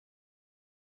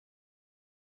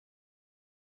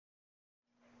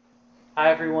Hi,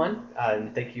 everyone,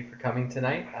 and thank you for coming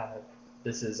tonight.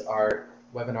 This is our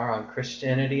webinar on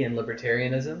Christianity and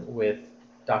Libertarianism with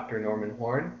Dr. Norman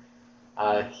Horn.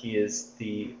 He is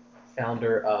the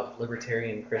founder of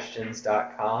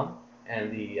libertarianchristians.com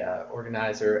and the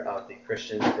organizer of the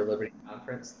Christians for Liberty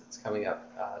conference that's coming up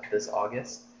this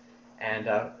August. And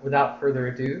without further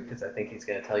ado, because I think he's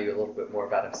going to tell you a little bit more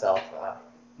about himself,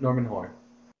 Norman Horn.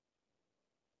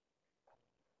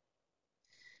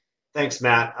 Thanks,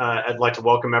 Matt. I'd like to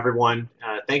welcome everyone.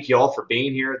 Thank you all for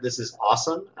being here. This is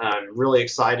awesome. I'm really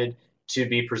excited to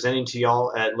be presenting to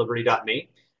y'all at Liberty.me.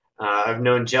 I've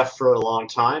known Jeff for a long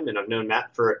time, and I've known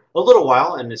Matt for a little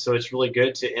while, and so it's really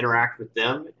good to interact with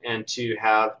them and to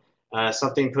have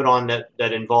something put on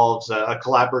that involves a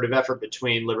collaborative effort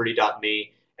between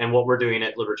Liberty.me and what we're doing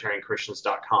at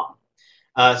libertarianchristians.com.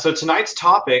 So tonight's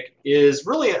topic is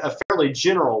really a fairly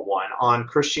general one on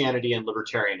Christianity and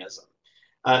libertarianism.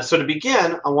 So to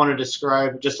begin, I want to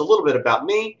describe just a little bit about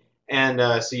me,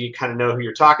 and so you kind of know who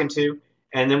you're talking to,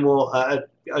 and then we'll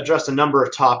address a number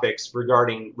of topics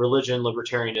regarding religion,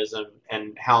 libertarianism,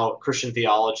 and how Christian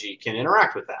theology can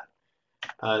interact with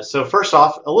that. So first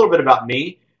off, a little bit about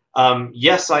me.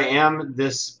 Yes, I am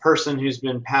this person who's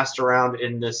been passed around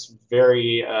in this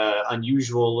very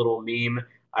unusual little meme.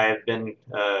 I have been,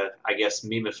 I guess,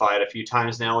 memified a few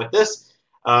times now with this.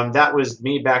 That was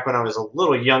me back when I was a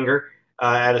little younger.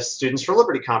 At a Students for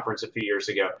Liberty conference a few years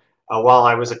ago, while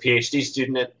I was a PhD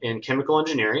student in chemical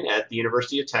engineering at the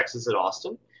University of Texas at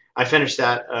Austin. I finished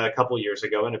that a couple years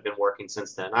ago and have been working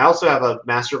since then. I also have a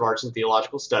Master of Arts in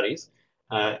Theological Studies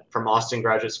from Austin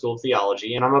Graduate School of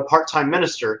Theology, and I'm a part-time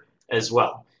minister as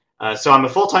well. So I'm a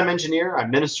full-time engineer, I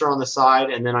minister on the side,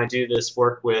 and then I do this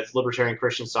work with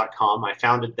libertarianchristians.com. I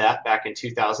founded that back in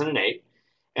 2008.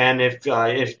 And if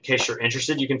in case you're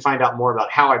interested, you can find out more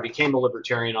about how I became a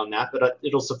libertarian on that. But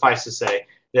it'll suffice to say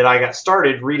that I got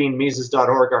started reading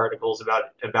Mises.org articles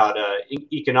about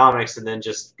economics, and then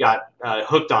just got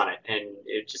hooked on it, and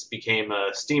it just became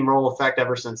a steamroll effect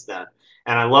ever since then.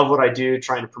 And I love what I do,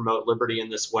 trying to promote liberty in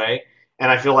this way.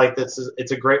 And I feel like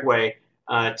it's a great way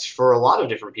for a lot of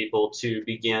different people to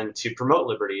begin to promote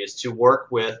liberty, is to work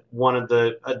with one of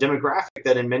a demographic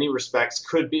that in many respects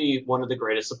could be one of the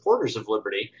greatest supporters of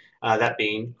liberty, that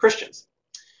being Christians.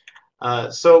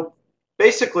 So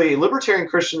basically,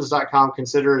 libertarianchristians.com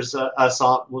considers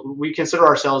we consider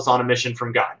ourselves on a mission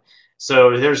from God.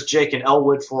 So there's Jake and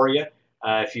Elwood for you.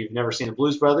 If you've never seen the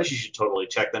Blues Brothers, you should totally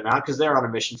check them out because they're on a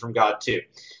mission from God too.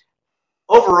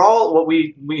 Overall, what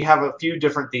we have a few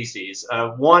different theses.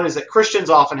 One is that Christians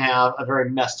often have a very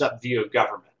messed up view of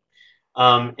government.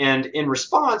 And in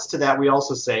response to that, we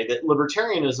also say that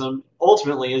libertarianism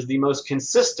ultimately is the most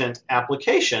consistent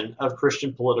application of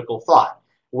Christian political thought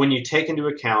when you take into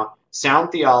account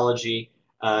sound theology,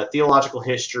 theological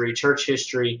history, church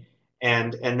history,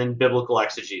 and then biblical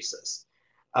exegesis.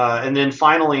 And then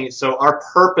finally, so our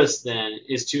purpose then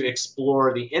is to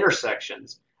explore the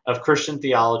intersections of Christian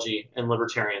theology and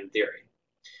libertarian theory.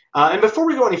 And before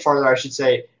we go any farther, I should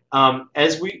say,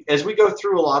 as we go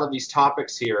through a lot of these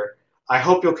topics here, I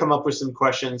hope you'll come up with some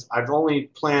questions. I've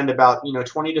only planned about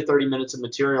 20 to 30 minutes of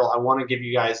material. I want to give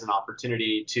you guys an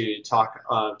opportunity to talk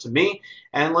to me,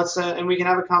 and and we can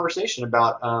have a conversation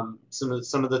about some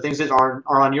of the things that are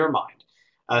on your mind.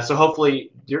 So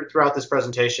hopefully throughout this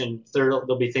presentation,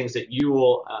 there'll be things that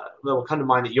that will come to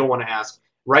mind that you'll want to ask.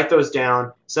 Write those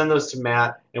down, send those to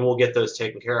Matt, and we'll get those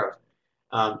taken care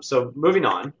of. So moving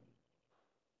on,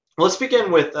 let's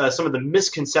begin with some of the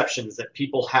misconceptions that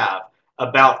people have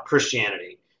about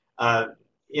Christianity.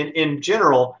 In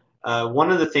general,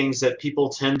 one of the things that people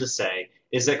tend to say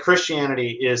is that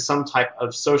Christianity is some type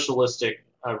of socialistic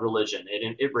religion.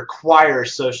 It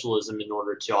requires socialism in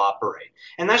order to operate.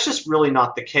 And that's just really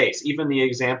not the case. Even the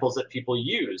examples that people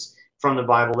use from the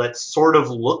Bible that sort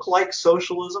of look like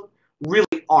socialism really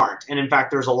aren't. And in fact,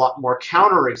 there's a lot more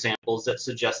counter examples that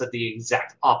suggest that the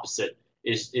exact opposite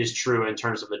is true in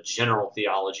terms of a general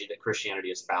theology that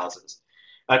Christianity espouses.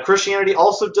 Christianity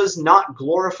also does not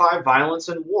glorify violence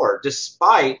and war,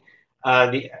 despite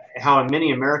how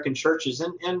many American churches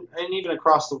and even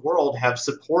across the world have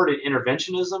supported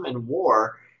interventionism and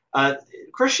war.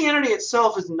 Christianity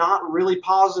itself is not really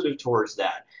positive towards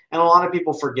that. And a lot of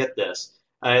people forget this.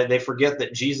 They forget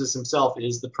that Jesus himself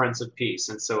is the Prince of Peace,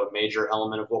 and so a major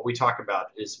element of what we talk about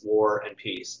is war and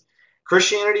peace.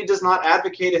 Christianity does not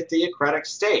advocate a theocratic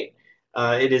state.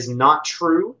 It is not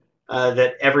true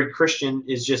that every Christian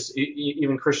is just,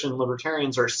 even Christian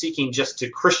libertarians are seeking just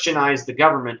to Christianize the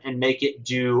government and make it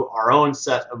do our own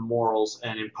set of morals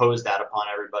and impose that upon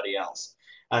everybody else.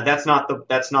 That's not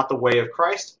the way of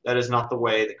Christ. That is not the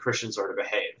way that Christians are to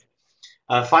behave.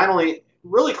 Finally,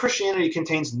 really Christianity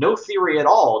contains no theory at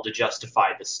all to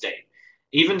justify the state,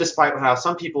 even despite how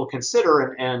some people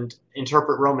consider and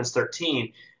interpret Romans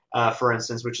 13, for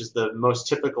instance, which is the most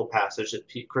typical passage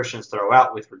that Christians throw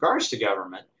out with regards to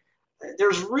government.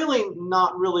 There's really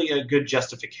not really a good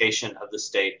justification of the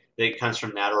state that comes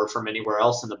from that or from anywhere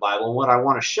else in the Bible. And what I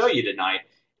want to show you tonight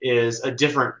is a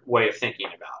different way of thinking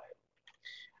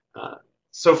about it.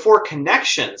 So for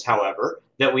connections, however,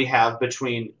 that we have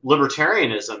between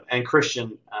libertarianism and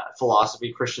Christian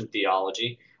philosophy, Christian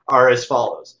theology, are as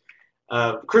follows.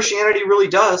 Christianity really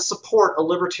does support a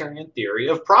libertarian theory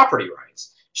of property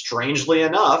rights. Strangely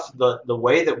enough, the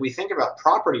way that we think about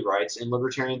property rights in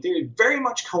libertarian theory very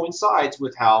much coincides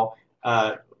with how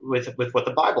with what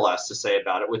the Bible has to say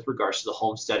about it with regards to the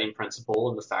homesteading principle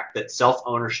and the fact that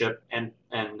self-ownership and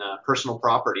personal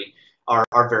property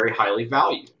are very highly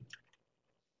valued.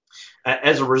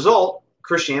 As a result,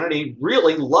 Christianity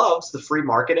really loves the free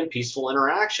market and peaceful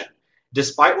interaction,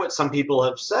 despite what some people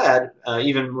have said,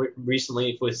 even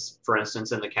recently, with, for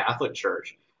instance, in the Catholic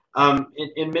Church.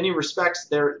 In many respects,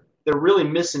 they're really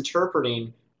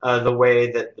misinterpreting the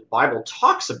way that the Bible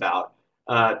talks about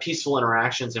peaceful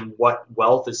interactions and what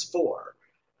wealth is for.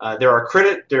 There are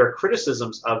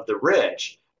criticisms of the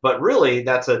rich, but really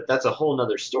that's a whole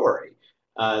other story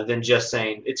than just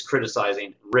saying it's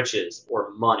criticizing riches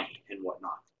or money and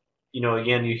whatnot.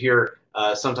 Again, you hear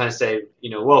sometimes say,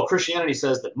 well, Christianity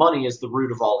says that money is the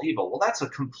root of all evil. Well, that's a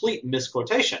complete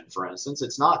misquotation, for instance.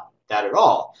 It's not that at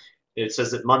all. It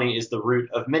says that money is the root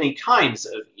of many kinds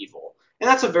of evil. And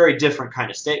that's a very different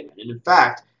kind of statement. And in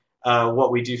fact,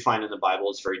 what we do find in the Bible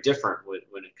is very different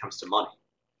when it comes to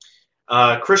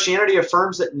money. Christianity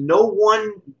affirms that no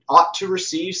one ought to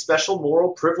receive special moral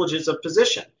privileges of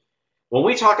position. When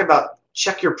we talk about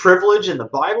check your privilege in the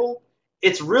Bible,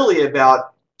 it's really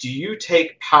about, do you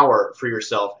take power for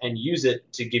yourself and use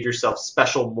it to give yourself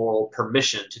special moral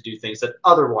permission to do things that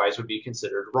otherwise would be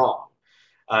considered wrong?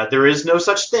 There is no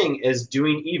such thing as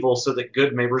doing evil so that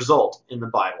good may result in the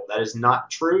Bible. That is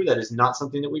not true. That is not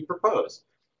something that we propose.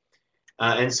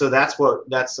 And so that's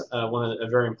a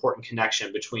very important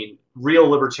connection between real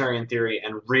libertarian theory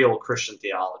and real Christian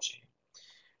theology.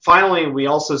 Finally, we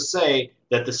also say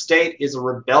that the state is a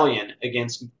rebellion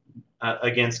against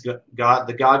God,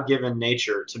 the God-given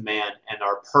nature to man and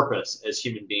our purpose as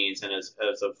human beings and as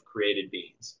of created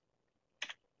beings.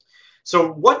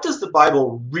 So what does the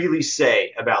Bible really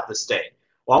say about the state?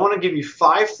 Well, I want to give you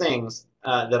 5 things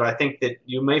that I think that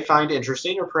you may find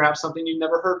interesting, or perhaps something you've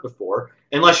never heard before,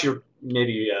 unless you're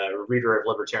maybe a reader of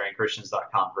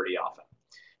libertarianchristians.com pretty often.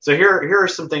 So here are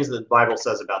some things that the Bible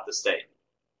says about the state.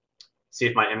 See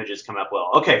if my images come up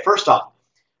well. Okay, first off,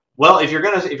 well, if you're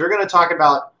gonna talk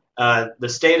about the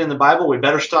state in the Bible, we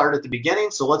better start at the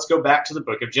beginning. So let's go back to the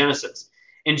book of Genesis.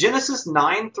 In Genesis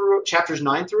chapters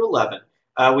 9 through 11.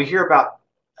 We hear about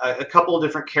a couple of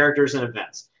different characters and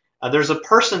events. There's a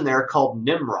person there called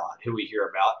Nimrod who we hear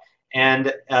about,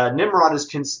 and Nimrod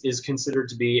is considered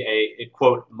to be a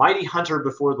quote mighty hunter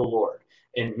before the Lord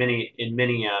in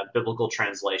many biblical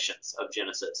translations of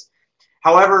Genesis.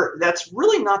 However, that's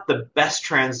really not the best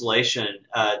translation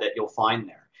that you'll find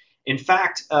there. In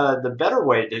fact, the better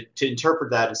way to interpret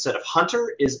that instead of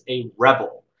hunter is a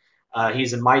rebel.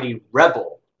 He's a mighty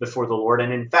rebel before the Lord.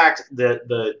 And in fact,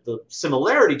 the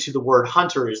similarity to the word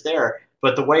hunter is there,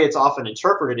 but the way it's often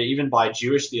interpreted, even by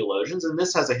Jewish theologians, and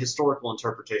this has a historical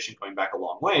interpretation going back a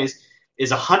long ways,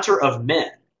 is a hunter of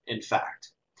men, in fact.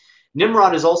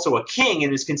 Nimrod is also a king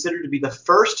and is considered to be the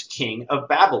first king of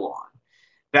Babylon.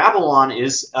 Babylon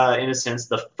is, in a sense,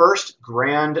 the first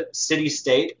grand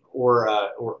city-state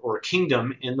or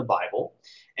kingdom in the Bible,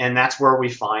 and that's where we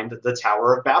find the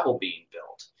Tower of Babel being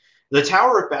built. The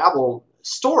Tower of Babel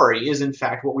story is, in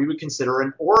fact, what we would consider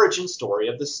an origin story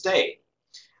of the state.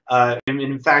 And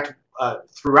in fact,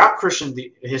 throughout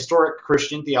historic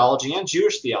Christian theology and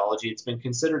Jewish theology, it's been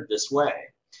considered this way.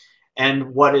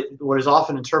 And what is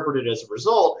often interpreted as a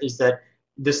result is that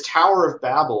this Tower of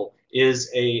Babel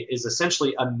is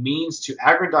essentially a means to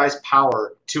aggrandize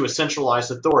power to a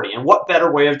centralized authority. And what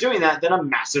better way of doing that than a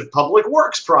massive public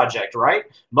works project, right?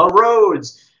 My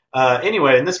roads.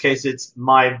 Anyway, in this case, it's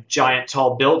my giant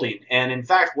tall building. And in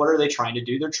fact, what are they trying to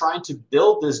do? They're trying to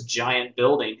build this giant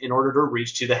building in order to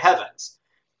reach to the heavens.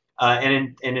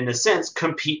 And in a sense,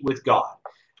 compete with God.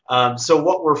 So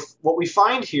what we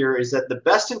find here is that the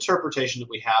best interpretation that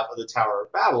we have of the Tower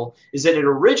of Babel is that it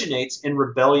originates in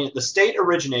rebellion. The state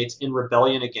originates in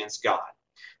rebellion against God.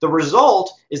 The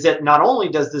result is that not only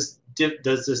does this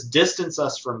distance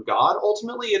us from God,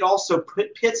 ultimately it also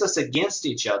pits us against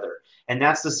each other. And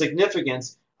that's the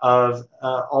significance of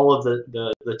all of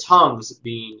the tongues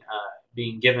being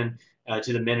being given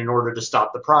to the men in order to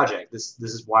stop the project. This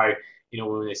is why,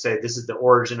 when they say this is the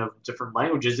origin of different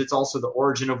languages, it's also the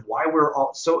origin of why we're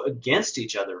all so against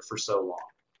each other for so long.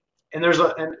 And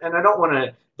and I don't want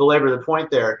to belabor the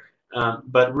point there,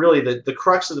 but really the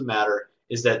crux of the matter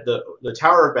is that the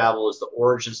Tower of Babel is the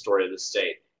origin story of the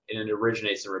state, and it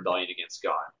originates in rebellion against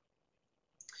God.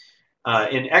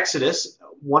 In Exodus,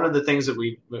 one of the things that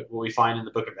we find in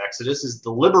the book of Exodus is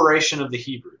the liberation of the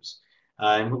Hebrews,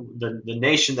 and the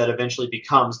nation that eventually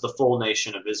becomes the full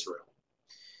nation of Israel.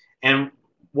 And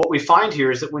what we find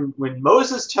here is that when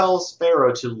Moses tells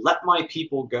Pharaoh to let my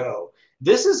people go,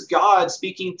 this is God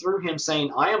speaking through him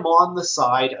saying, I am on the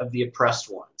side of the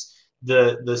oppressed ones.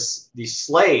 The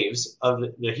slaves of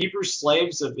the Hebrew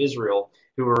slaves of Israel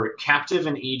who were captive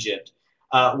in Egypt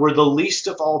were the least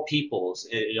of all peoples,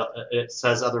 it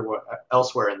says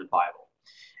elsewhere in the Bible.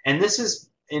 And this is,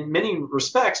 in many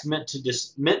respects, meant to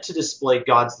display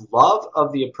God's love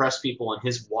of the oppressed people and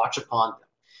his watch upon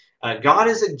them. God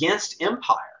is against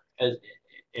empire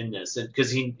in this,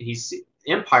 because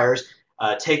empires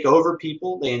take over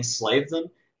people, they enslave them,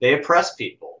 they oppress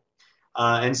people.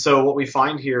 And so what we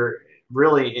find here,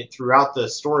 really, throughout the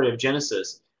story of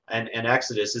Genesis and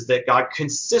Exodus, is that God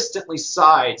consistently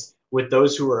sides with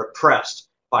those who are oppressed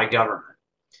by government.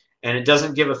 And it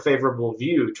doesn't give a favorable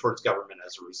view towards government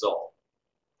as a result.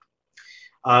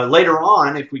 Later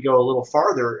on, if we go a little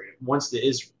farther, once the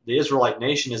Israelite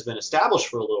nation has been established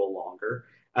for a little longer,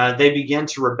 they begin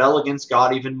to rebel against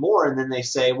God even more, and then they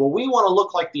say, well, we want to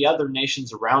look like the other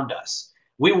nations around us.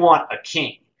 We want a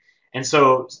king. And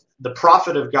so the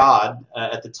prophet of God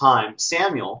at the time,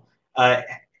 Samuel,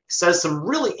 says some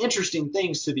really interesting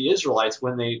things to the Israelites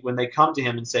when they come to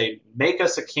him and say, make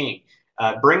us a king,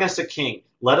 bring us a king,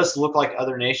 let us look like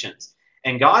other nations.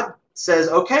 And God says,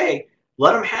 okay,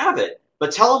 let them have it,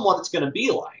 but tell them what it's going to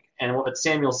be like. And what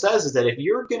Samuel says is that if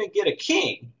you're going to get a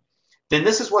king, then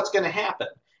this is what's going to happen.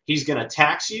 He's going to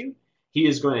tax you. He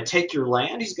is going to take your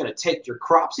land. He's going to take your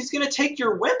crops. He's going to take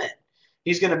your women.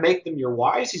 He's going to make them your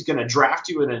wives. He's going to draft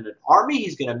you in an army.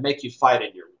 He's going to make you fight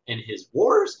in his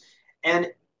wars. And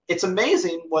it's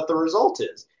amazing what the result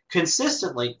is.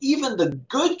 Consistently, even the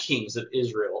good kings of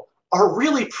Israel are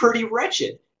really pretty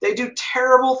wretched. They do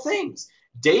terrible things.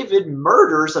 David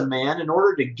murders a man in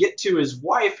order to get to his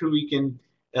wife, who he can,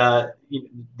 the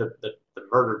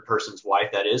murdered person's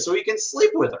wife, that is, so he can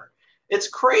sleep with her. It's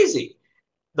crazy.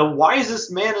 The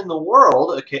wisest man in the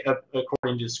world,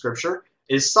 according to Scripture,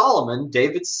 is Solomon,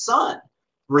 David's son,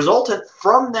 resultant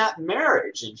from that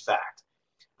marriage, in fact.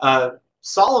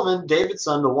 Solomon, David's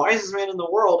son, the wisest man in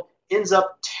the world, ends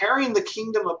up tearing the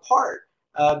kingdom apart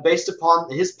based upon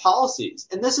his policies.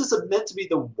 And this is meant to be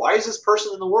the wisest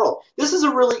person in the world. This is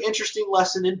a really interesting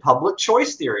lesson in public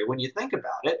choice theory when you think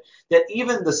about it, that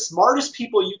even the smartest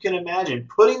people you can imagine,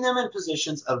 putting them in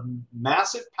positions of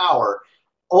massive power,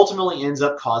 ultimately ends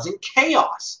up causing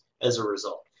chaos as a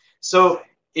result. So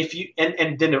if you, and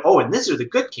then, and these are the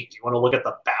good kings. You want to look at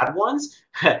the bad ones?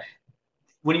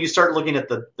 When you start looking at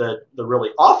the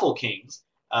really awful kings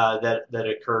that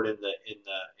occurred in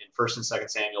 1st and 2nd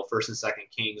Samuel, 1st and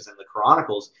 2nd Kings, and the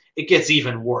Chronicles, it gets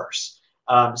even worse.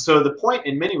 So the point,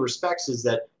 in many respects, is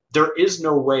that there is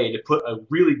no way to put a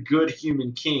really good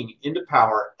human king into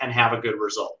power and have a good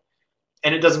result.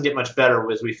 And it doesn't get much better,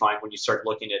 as we find when you start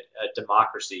looking at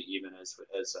democracy, even as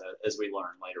we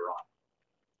learn later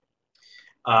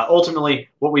on. Ultimately,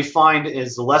 what we find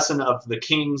is the lesson of the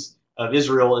kings of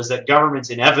Israel is that governments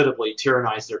inevitably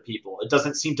tyrannize their people. It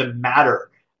doesn't seem to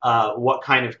matter what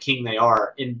kind of king they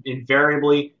are.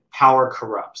 Invariably, power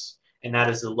corrupts. And that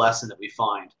is the lesson that we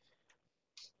find.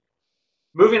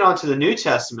 Moving on to the New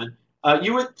Testament,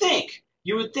 you would think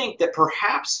that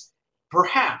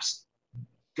perhaps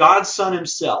God's Son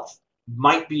himself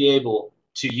might be able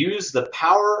to use the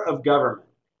power of government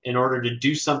in order to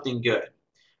do something good.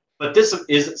 But this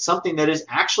is something that is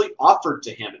actually offered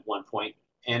to him at one point.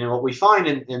 And what we find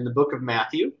in the book of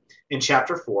Matthew, in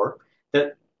chapter 4,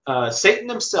 that Satan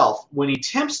himself, when he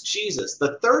tempts Jesus,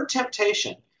 the third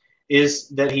temptation is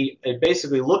that he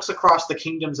basically looks across the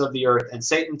kingdoms of the earth, and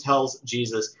Satan tells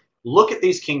Jesus, look at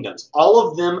these kingdoms. All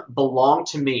of them belong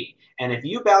to me. And if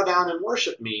you bow down and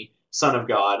worship me, Son of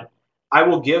God, I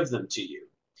will give them to you.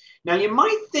 Now, you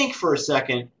might think for a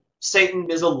second, Satan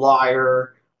is a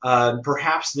liar.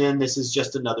 Perhaps then this is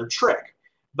just another trick.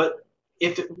 But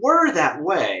if it were that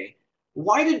way,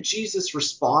 why did Jesus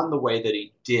respond the way that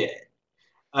he did?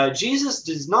 Jesus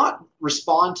does not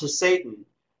respond to Satan,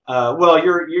 well,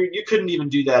 you couldn't even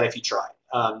do that if you tried.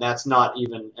 That's not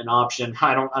even an option.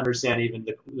 I don't understand even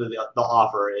the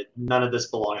offer. None of this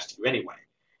belongs to you anyway.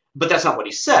 But that's not what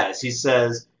he says. He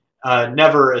says,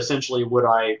 Never essentially would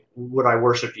I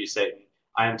worship you, Satan.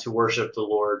 I am to worship the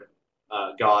Lord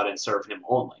God and serve him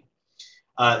only.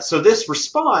 So this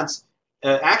response,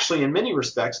 actually in many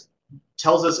respects,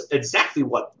 tells us exactly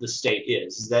what the state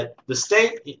is that the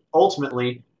state,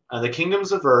 ultimately, the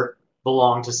kingdoms of earth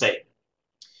belong to Satan.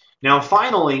 Now,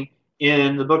 finally,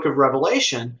 in the book of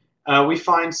Revelation, we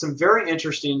find some very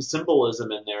interesting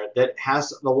symbolism in there that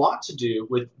has a lot to do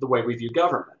with the way we view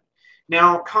government.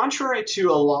 Now, contrary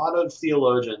to a lot of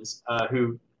theologians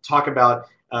who talk about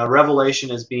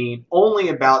Revelation as being only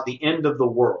about the end of the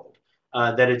world,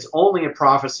 that it's only a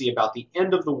prophecy about the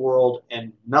end of the world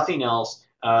and nothing else,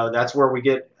 that's where we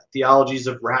get theologies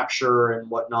of rapture and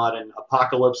whatnot and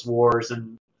apocalypse wars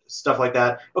and stuff like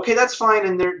that. Okay, that's fine,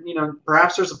 and there,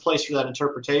 perhaps there's a place for that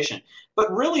interpretation.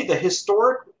 But really, the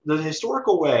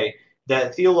historical way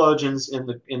that theologians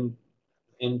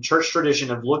in church tradition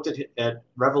have looked at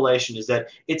Revelation is that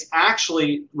it's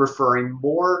actually referring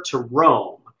more to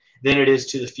Rome than it is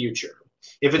to the future.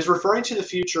 If it's referring to the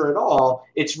future at all,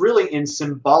 it's really in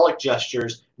symbolic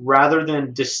gestures rather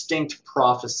than distinct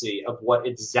prophecy of what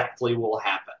exactly will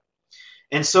happen.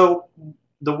 And so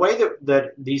the way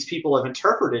that these people have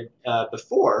interpreted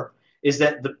before is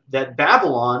that that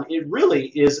Babylon, it really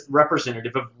is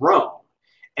representative of Rome.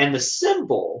 And the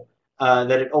symbol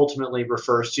that it ultimately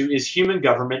refers to is human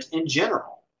government in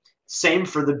general. Same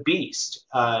for the beast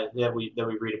that we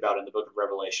read about in the book of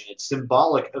Revelation. It's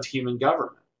symbolic of human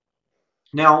government.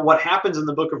 Now, what happens in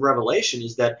the book of Revelation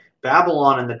is that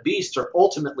Babylon and the beast are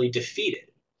ultimately defeated.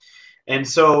 And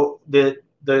so the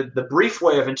brief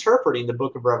way of interpreting the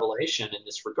book of Revelation in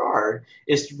this regard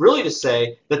is really to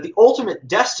say that the ultimate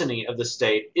destiny of the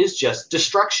state is just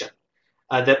destruction,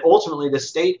 that ultimately the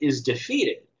state is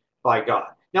defeated by God.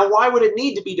 Now, why would it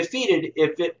need to be defeated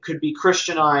if it could be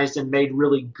Christianized and made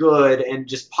really good and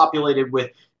just populated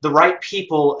with the right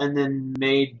people and then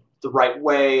made the right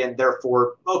way, and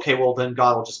therefore, okay, well, then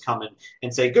God will just come in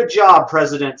and say, good job,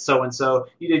 President so-and-so,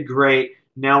 you did great.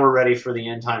 Now we're ready for the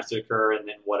end times to occur, and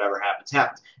then whatever happens,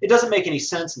 happens. It doesn't make any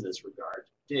sense in this regard,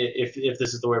 if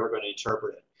this is the way we're going to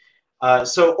interpret it.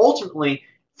 So ultimately,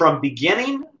 from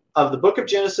beginning of the book of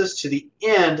Genesis to the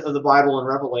end of the Bible and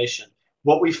Revelation,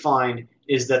 what we find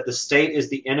is that the state is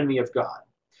the enemy of God.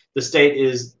 The state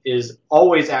is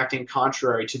always acting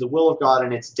contrary to the will of God,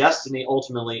 and its destiny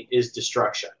ultimately is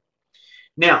destruction.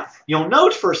 Now, you'll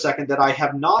note for a second that I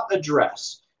have not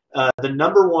addressed the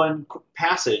number one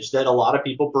passage that a lot of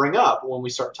people bring up when we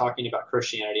start talking about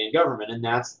Christianity and government, and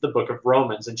that's the book of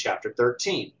Romans in chapter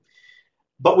 13.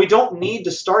 But we don't need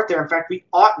to start there. In fact, we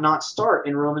ought not start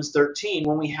in Romans 13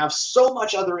 when we have so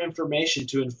much other information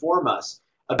to inform us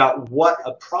about what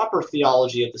a proper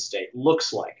theology of the state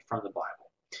looks like from the Bible.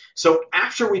 So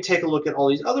after we take a look at all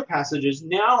these other passages,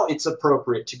 now it's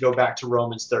appropriate to go back to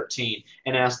Romans 13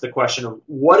 and ask the question of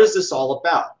what is this all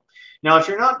about? Now, if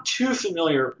you're not too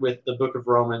familiar with the book of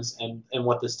Romans and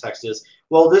what this text is,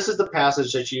 well, this is the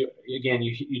passage that you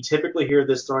typically hear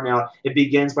this thrown out. It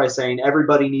begins by saying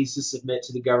everybody needs to submit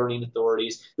to the governing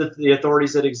authorities. The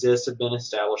authorities that exist have been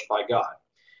established by God.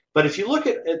 But if you look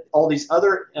at all these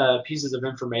other pieces of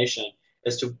information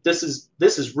as to this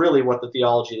is really what the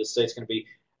theology of the state is going to be,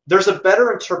 there's a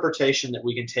better interpretation that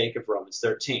we can take of Romans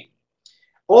 13.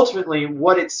 Ultimately,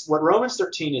 what Romans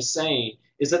 13 is saying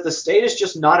is that the state is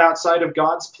just not outside of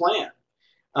God's plan.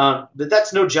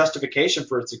 That's no justification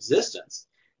for its existence.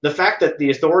 The fact that the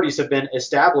authorities have been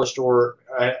established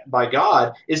by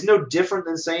God is no different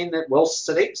than saying that, well,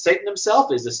 Satan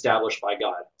himself is established by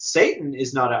God. Satan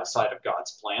is not outside of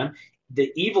God's plan.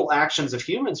 The evil actions of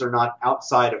humans are not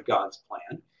outside of God's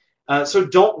plan. So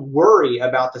don't worry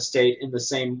about the state in the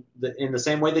same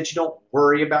way that you don't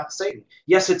worry about Satan.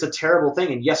 Yes, it's a terrible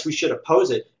thing, and yes, we should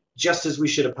oppose it, just as we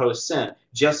should oppose sin,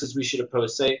 just as we should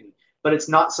oppose Satan. But it's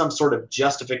not some sort of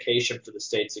justification for the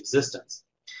state's existence.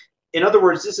 In other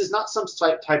words, this is not some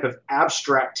type of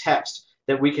abstract text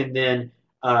that we can then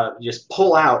just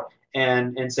pull out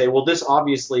and say, well, this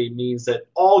obviously means that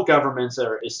all governments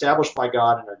are established by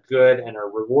God and are good and are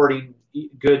rewarding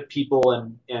good people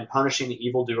and punishing the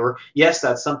evildoer. Yes,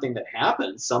 that's something that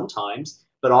happens sometimes,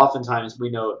 but oftentimes we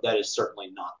know that is certainly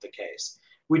not the case.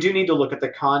 We do need to look at the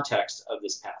context of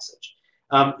this passage.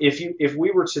 If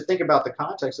we were to think about the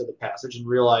context of the passage and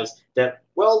realize that,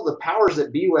 well, the powers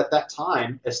that be at that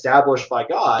time established by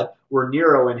God were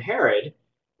Nero and Herod,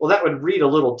 well, that would read a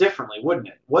little differently, wouldn't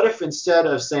it? What if instead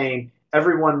of saying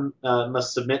everyone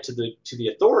must submit to the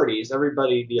authorities,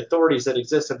 the authorities that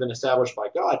exist have been established by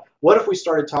God, what if we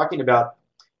started talking about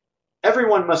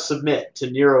everyone must submit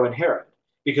to Nero and Herod,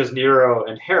 because Nero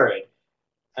and Herod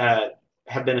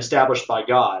have been established by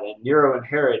God, and Nero and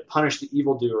Herod punish the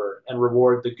evildoer and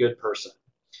reward the good person.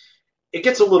 It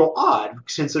gets a little odd,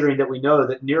 considering that we know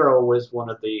that Nero was one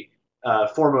of the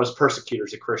foremost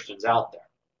persecutors of Christians out there.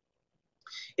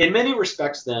 In many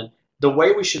respects, then, the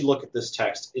way we should look at this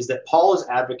text is that Paul is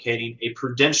advocating a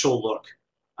prudential look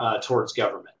towards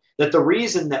government. That the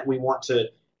reason that we want to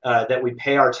that we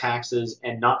pay our taxes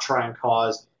and not try and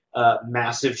cause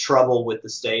massive trouble with the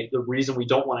state, the reason we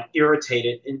don't want to irritate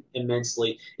it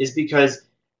immensely, is because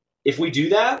if we do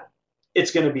that,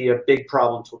 it's going to be a big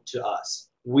problem to us.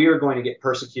 We are going to get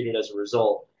persecuted as a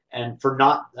result, and for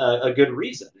not a good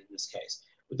reason in this case.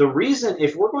 The reason,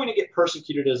 if we're going to get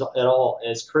persecuted at all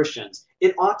as Christians,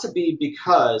 it ought to be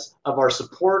because of our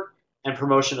support and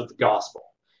promotion of the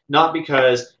gospel, not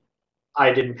because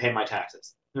I didn't pay my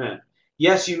taxes.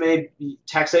 Yes,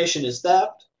 taxation is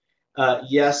theft.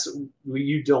 Yes,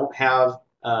 you don't have,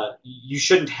 you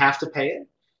shouldn't have to pay it.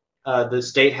 The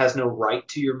state has no right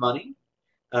to your money,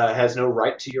 has no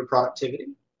right to your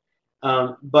productivity.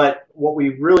 But what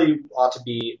we really ought to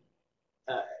be,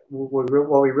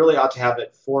 what we really ought to have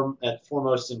at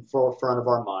foremost and forefront of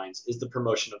our minds is the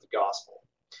promotion of the gospel.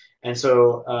 And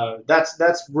so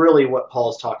that's really what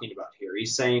Paul is talking about here.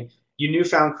 He's saying, you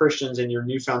newfound Christians and your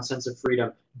newfound sense of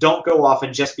freedom, don't go off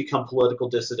and just become political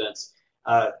dissidents.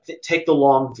 Take the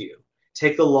long view.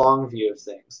 Take the long view of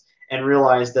things and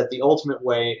realize that the ultimate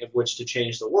way of which to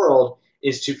change the world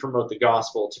is to promote the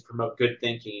gospel, to promote good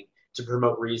thinking, to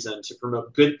promote reason, to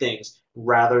promote good things,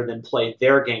 rather than play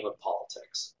their game of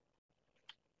politics.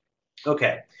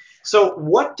 Okay, so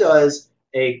what does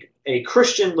a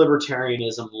Christian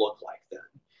libertarianism look like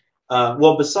then?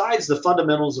 Well, besides the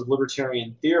fundamentals of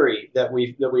libertarian theory that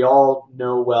we all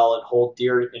know well and hold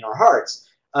dear in our hearts,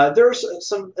 there's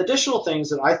some additional things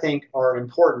that I think are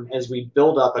important as we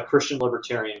build up a Christian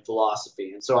libertarian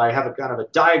philosophy. And so I have a kind of a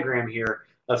diagram here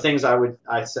of things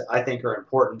I think are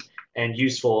important and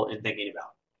useful in thinking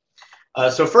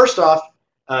about. So first off,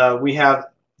 we have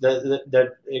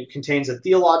that it contains a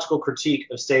theological critique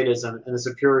of statism and the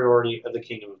superiority of the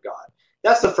kingdom of God.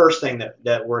 That's the first thing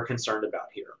that we're concerned about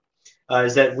here,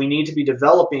 is that we need to be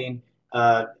developing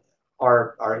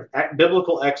our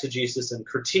biblical exegesis and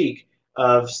critique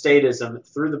of statism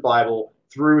through the Bible,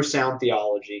 through sound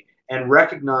theology, and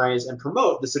recognize and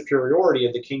promote the superiority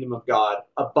of the kingdom of God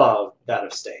above that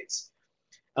of states.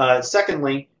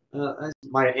 Secondly,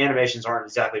 my animations aren't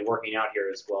exactly working out here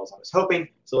as well as I was hoping,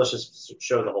 so let's just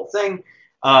show the whole thing.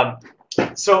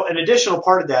 So an additional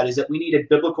part of that is that we need a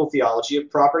biblical theology of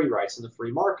property rights in the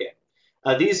free market.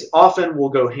 These often will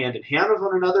go hand in hand with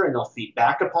one another, and they'll feed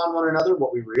back upon one another.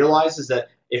 What we realize is that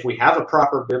if we have a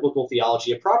proper biblical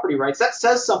theology of property rights, that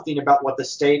says something about what the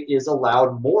state is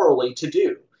allowed morally to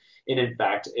do. And in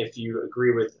fact, if you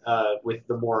agree with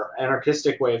the more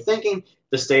anarchistic way of thinking,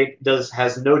 the state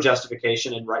has no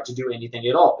justification and right to do anything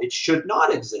at all. It should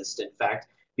not exist, in fact,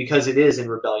 because it is in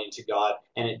rebellion to God,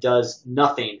 and it does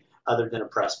nothing other than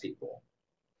oppress people.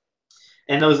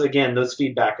 And those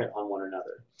feed back on one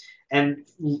another. And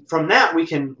from that, we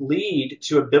can lead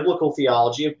to a biblical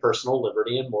theology of personal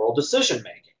liberty and moral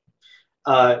decision-making.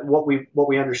 What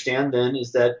we understand then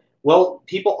is that, well,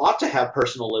 people ought to have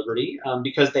personal liberty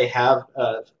because they have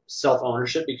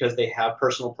self-ownership, because they have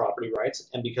personal property rights,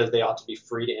 and because they ought to be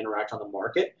free to interact on the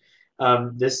market.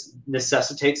 This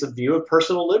necessitates a view of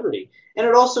personal liberty. And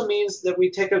it also means that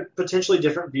we take a potentially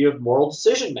different view of moral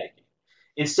decision-making.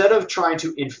 Instead of trying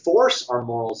to enforce our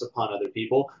morals upon other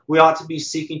people, we ought to be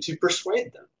seeking to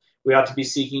persuade them. We ought to be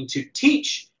seeking to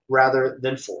teach rather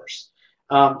than force.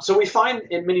 So we find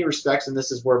in many respects, and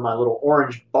this is where my little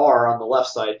orange bar on the left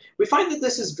side, we find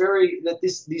that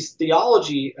these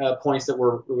theology points that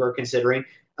we're considering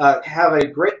have a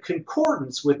great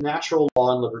concordance with natural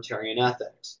law and libertarian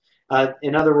ethics.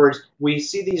 In other words, we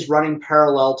see these running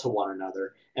parallel to one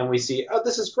another, and we see, oh,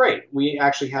 this is great. We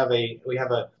actually have a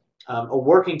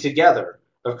working together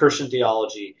of Christian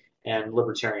theology and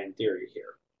libertarian theory here.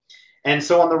 And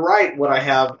so on the right, what I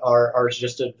have are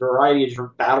just a variety of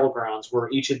different battlegrounds where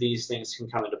each of these things can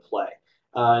come into play.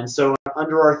 And so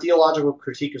under our theological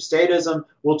critique of statism,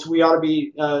 we ought to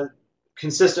be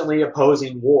consistently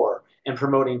opposing war and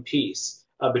promoting peace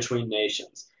between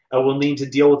nations. We'll need to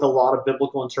deal with a lot of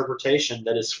biblical interpretation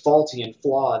that is faulty and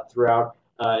flawed throughout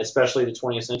especially the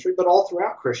 20th century, but all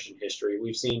throughout Christian history.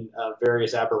 We've seen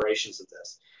various aberrations of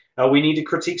this. We need to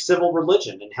critique civil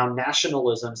religion and how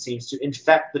nationalism seems to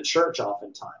infect the church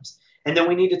oftentimes. And then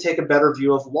we need to take a better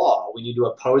view of law. We need to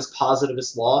oppose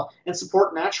positivist law and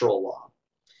support natural law.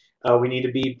 We need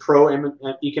to be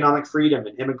pro-economic freedom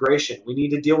and immigration. We need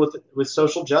to deal with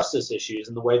social justice issues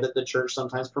in the way that the church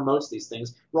sometimes promotes these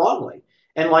things wrongly.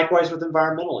 And likewise with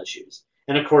environmental issues.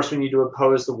 And of course, we need to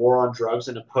oppose the war on drugs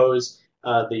and oppose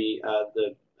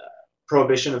the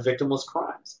prohibition of victimless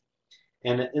crimes.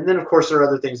 And then, of course, there are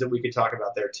other things that we could talk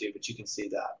about there too, but you can see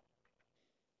that.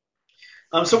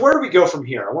 So where do we go from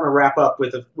here? I want to wrap up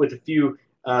with a few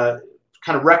kind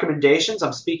of recommendations.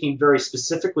 I'm speaking very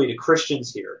specifically to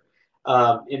Christians here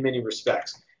in many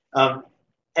respects.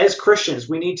 As Christians,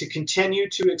 we need to continue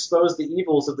to expose the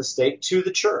evils of the state to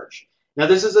the church. Now,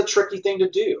 this is a tricky thing to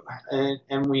do,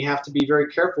 and we have to be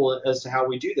very careful as to how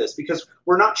we do this, because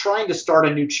we're not trying to start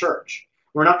a new church.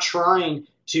 We're not trying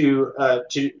to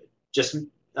just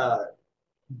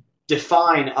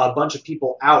define a bunch of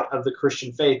people out of the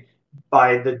Christian faith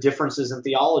by the differences in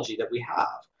theology that we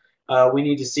have. We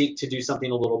need to seek to do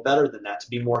something a little better than that, to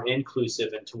be more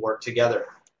inclusive and to work together.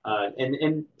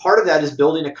 And part of that is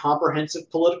building a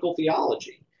comprehensive political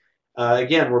theology.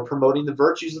 Again, we're promoting the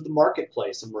virtues of the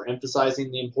marketplace, and we're emphasizing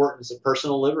the importance of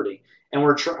personal liberty, and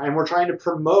we're trying to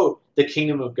promote the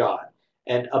kingdom of God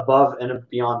and above and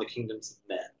beyond the kingdoms of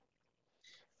men.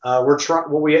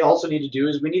 What we also need to do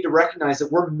is we need to recognize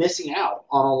that we're missing out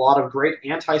on a lot of great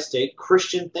anti-state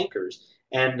Christian thinkers,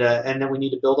 and that we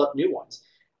need to build up new ones.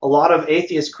 A lot of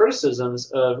atheist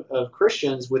criticisms of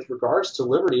Christians with regards to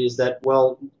liberty is that,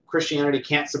 well, Christianity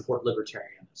can't support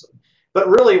libertarianism. But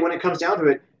really, when it comes down to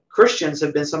it, Christians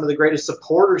have been some of the greatest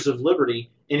supporters of liberty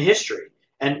in history.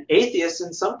 And atheists,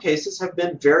 in some cases, have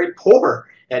been very poor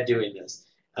at doing this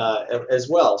as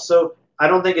well. So I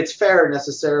don't think it's fair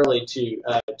necessarily to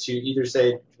either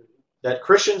say that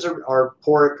Christians are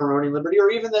poor at promoting liberty,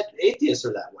 or even that atheists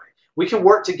are that way. We can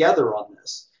work together on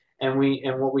this. And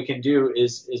what we can do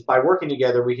is by working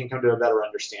together, we can come to a better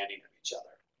understanding of each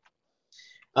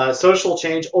other. Social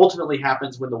change ultimately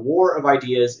happens when the war of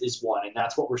ideas is won, and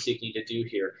that's what we're seeking to do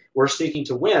here. We're seeking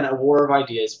to win a war of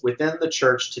ideas within the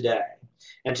church today,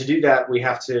 and to do that, we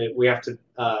have to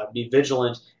be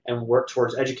vigilant and work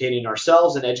towards educating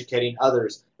ourselves and educating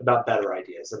others about better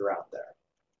ideas that are out there.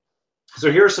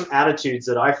 So here are some attitudes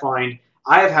that I find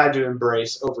I have had to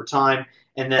embrace over time,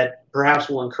 and that perhaps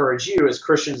will encourage you as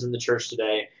Christians in the church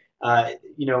today. As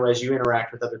you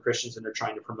interact with other Christians and they're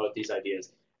trying to promote these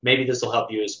ideas. Maybe this will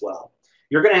help you as well.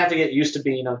 You're going to have to get used to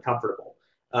being uncomfortable.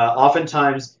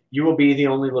 Oftentimes, you will be the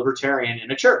only libertarian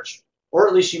in a church, or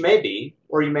at least you may be,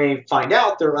 or you may find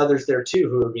out there are others there too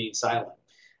who are being silent.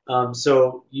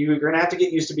 So you're going to have to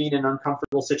get used to being in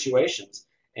uncomfortable situations,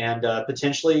 and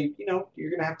potentially, you're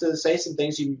going to have to say some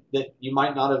things that you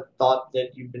might not have thought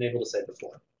that you've been able to say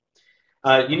before.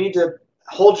 You need to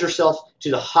hold yourself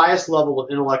to the highest level of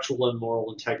intellectual and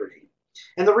moral integrity.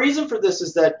 And the reason for this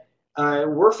is that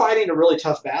we're fighting a really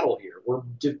tough battle here.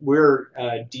 We're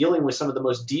dealing with some of the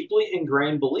most deeply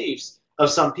ingrained beliefs of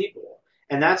some people.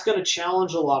 And that's going to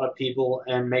challenge a lot of people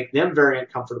and make them very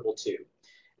uncomfortable too.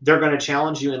 They're going to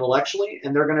challenge you intellectually,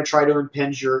 and they're going to try to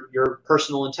impinge your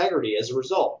personal integrity as a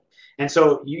result. And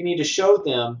so you need to show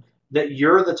them that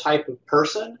you're the type of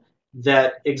person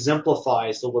that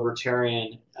exemplifies the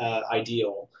libertarian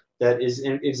ideal, that is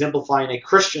exemplifying a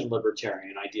Christian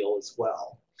libertarian ideal as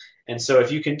well. And so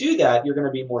if you can do that, you're going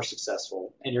to be more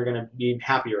successful, and you're going to be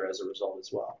happier as a result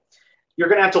as well. You're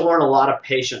going to have to learn a lot of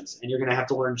patience, and you're going to have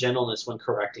to learn gentleness when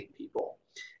correcting people.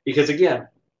 Because again,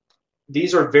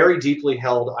 these are very deeply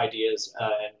held ideas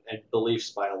and beliefs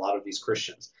by a lot of these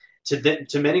Christians.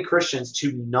 To many Christians,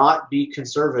 to not be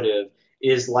conservative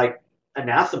is like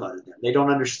anathema to them. They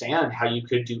don't understand how you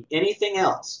could do anything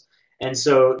else. And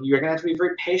so you're going to have to be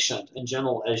very patient and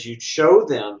gentle as you show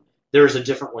them there's a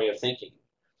different way of thinking.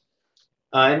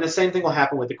 And the same thing will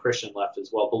happen with the Christian left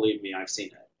as well. Believe me, I've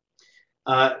seen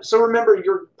it. So remember,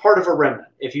 you're part of a remnant.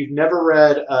 If you've never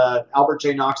read Albert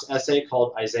J. Nock's essay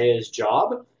called Isaiah's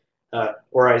Job,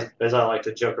 or as I like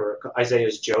to joke,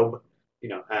 Isaiah's Job,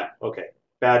 okay,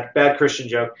 bad Christian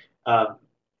joke.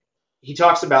 He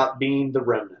talks about being the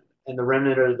remnant, and the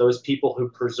remnant are those people who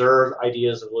preserve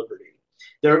ideas of liberty.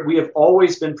 We have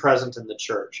always been present in the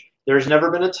church. There's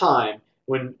never been a time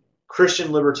when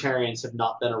Christian libertarians have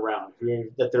not been around,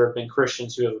 that there have been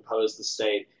Christians who have opposed the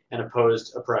state and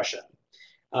opposed oppression.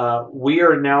 We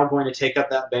are now going to take up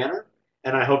that banner,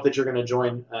 and I hope that you're going to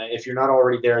join, if you're not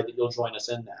already there, that you'll join us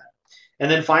in that. And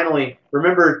then finally,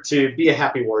 remember to be a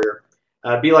happy warrior.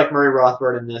 Be like Murray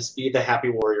Rothbard in this. Be the happy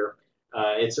warrior.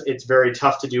 It's very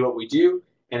tough to do what we do,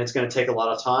 and it's going to take a lot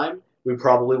of time. We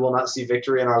probably will not see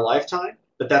victory in our lifetime,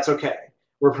 but that's okay.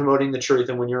 We're promoting the truth,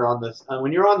 and when you're on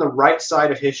the right side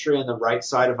of history and the right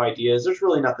side of ideas, there's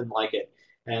really nothing like it,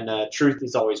 and truth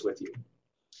is always with you.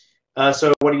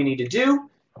 So what do you need to do?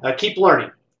 Keep learning.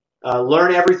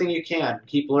 Learn everything you can.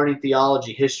 Keep learning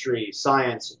theology, history,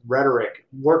 science, rhetoric.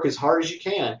 Work as hard as you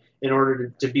can in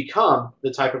order to become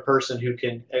the type of person who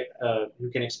can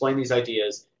explain these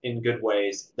ideas in good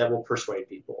ways that will persuade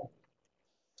people.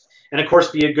 And of course,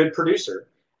 be a good producer.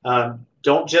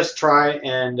 Don't just try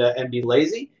and be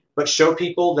lazy, but show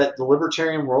people that the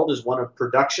libertarian world is one of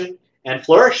production and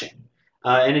flourishing.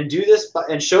 And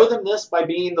show them this by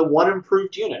being the one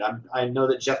improved unit. I know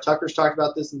that Jeff Tucker's talked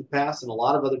about this in the past, and a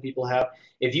lot of other people have.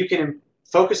 If you can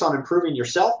focus on improving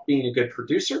yourself, being a good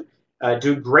producer,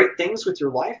 do great things with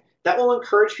your life, that will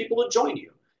encourage people to join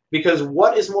you. Because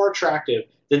what is more attractive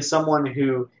than someone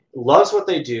who loves what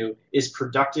they do, is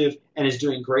productive, and is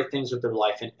doing great things with their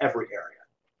life in every area?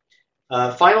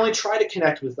 Finally, try to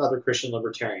connect with other Christian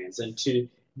libertarians.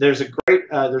 There's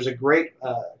a great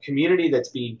community that's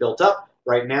being built up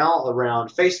right now around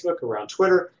Facebook, around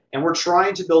Twitter, and we're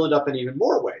trying to build it up in even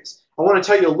more ways. I want to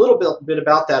tell you a little bit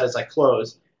about that as I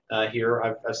close here.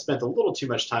 I've spent a little too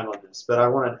much time on this, but I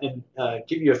want to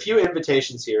give you a few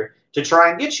invitations here to try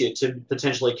and get you to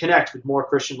potentially connect with more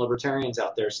Christian libertarians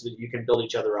out there so that you can build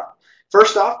each other up.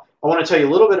 First off, I want to tell you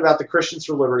a little bit about the Christians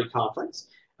for Liberty Conference.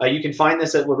 You can find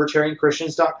this at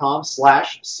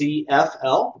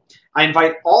libertarianchristians.com/CFL. I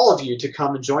invite all of you to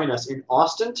come and join us in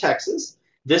Austin, Texas,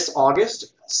 this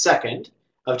August 2nd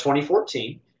of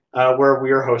 2014, where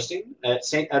we are hosting at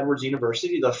St. Edward's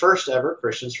University the first ever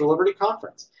Christians for Liberty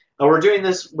Conference. We're doing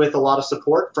this with a lot of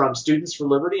support from Students for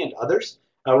Liberty and others.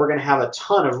 We're going to have a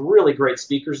ton of really great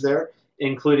speakers there,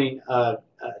 including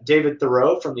David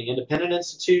Thoreau from the Independent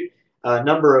Institute, a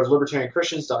number of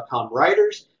libertarianchristians.com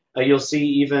writers. You'll see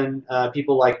even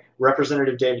people like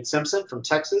Representative David Simpson from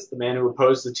Texas, the man who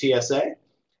opposed the TSA.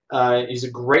 He's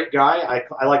a great guy.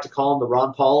 I like to call him the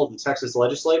Ron Paul of the Texas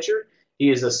legislature.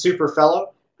 He is a super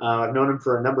fellow. I've known him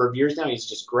for a number of years now. He's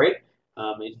just great.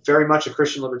 He's very much a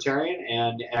Christian libertarian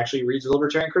and actually reads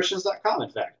libertarianchristians.com, in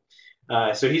fact.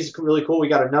 So he's really cool. We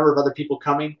got a number of other people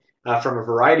coming from a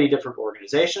variety of different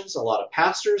organizations, a lot of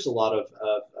pastors, a lot of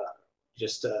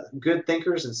just good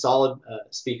thinkers and solid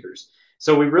speakers.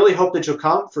 So we really hope that you'll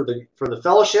come for the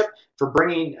fellowship, for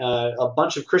bringing a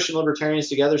bunch of Christian libertarians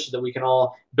together so that we can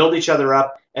all build each other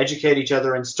up, educate each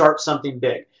other, and start something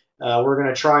big. We're going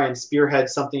to try and spearhead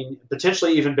something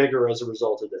potentially even bigger as a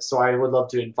result of this. So I would love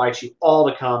to invite you all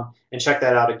to come and check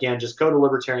that out. Again, just go to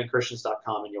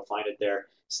libertarianchristians.com and you'll find it there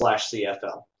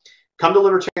 /CFL. Come to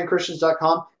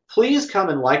libertarianchristians.com. Please come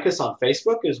and like us on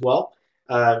Facebook as well.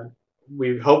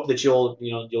 We hope that you'll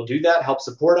do that, help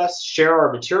support us, share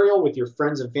our material with your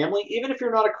friends and family. Even if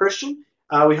you're not a Christian,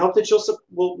 we hope that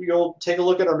you'll take a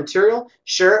look at our material,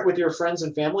 share it with your friends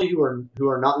and family who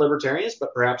are not libertarians,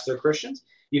 but perhaps they're Christians.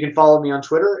 You can follow me on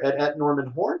Twitter at Norman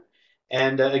Horn.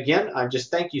 And again, I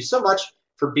just thank you so much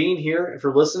for being here and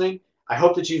for listening. I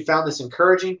hope that you found this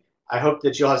encouraging. I hope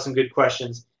that you'll have some good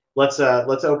questions. Let's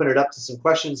open it up to some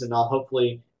questions, and I'll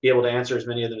hopefully be able to answer as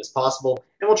many of them as possible.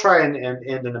 And we'll try and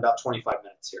end in about 25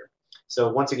 minutes here. So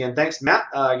once again, thanks, Matt.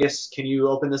 I guess, can you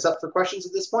open this up for questions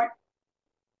at this point?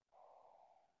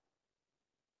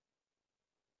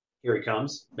 Here he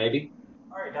comes, maybe.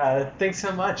 All right, thanks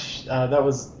so much. That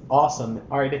was awesome.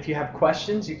 All right, if you have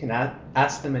questions, you can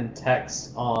ask them in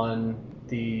text on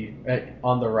the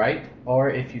right, or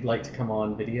if you'd like to come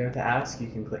on video to ask, you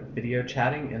can click video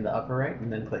chatting in the upper right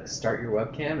and then click start your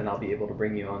webcam, and I'll be able to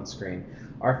bring you on screen.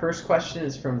 Our first question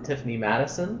is from Tiffany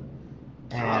Madison,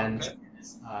 and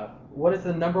what is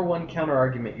the #1 counter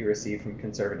argument you receive from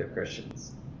conservative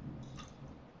Christians?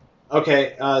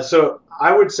 Okay, so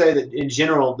I would say that in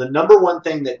general, the #1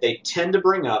 thing that they tend to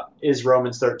bring up is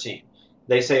Romans 13.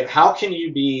 They say, how can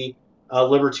you be a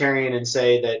libertarian and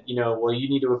say that, well, you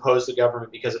need to oppose the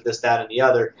government because of this, that, and the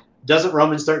other? Doesn't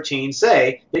Romans 13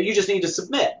 say that you just need to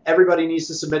submit? Everybody needs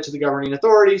to submit to the governing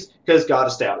authorities because God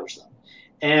established them.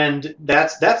 And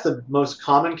that's the most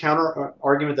common counter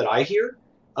argument that I hear,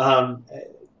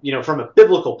 from a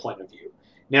biblical point of view.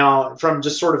 Now, from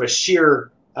just sort of a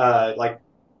sheer,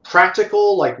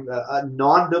 practical, a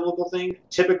non-biblical thing,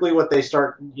 typically what they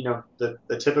start,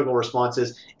 the typical response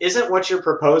is, isn't what you're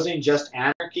proposing just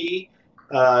anarchy?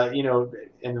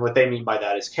 And what they mean by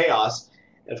that is chaos,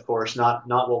 of course, not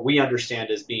what we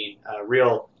understand as being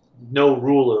real no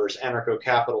rulers,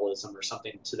 Anarcho-capitalism, or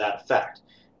something to that effect.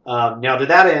 Now, to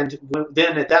that end,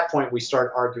 then at that point we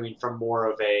start arguing from more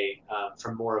of a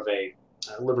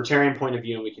libertarian point of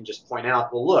view, and we can just point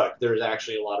out, well, look, there's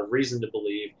actually a lot of reason to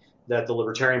believe that the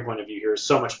libertarian point of view here is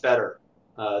so much better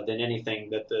than anything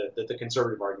that the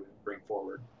conservative argument would bring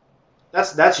forward.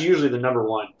 That's usually the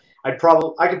 #1. I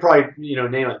could probably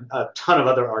name a ton of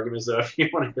other arguments though if you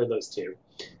want to hear those too,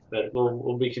 but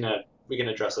we can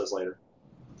address those later.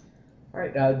 All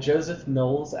right, Joseph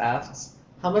Knowles asks,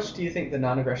 how much do you think the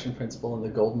non-aggression principle and the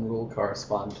golden rule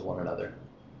correspond to one another?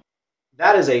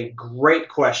 That is a great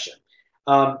question.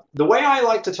 The way I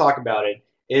like to talk about it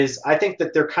is I think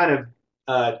that they're kind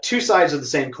of two sides of the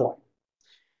same coin.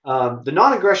 The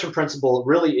non-aggression principle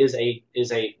really is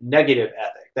a negative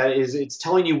ethic. That is, it's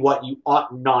telling you what you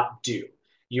ought not do.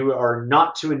 You are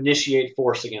not to initiate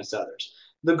force against others.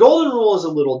 The golden rule is a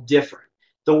little different.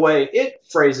 The way it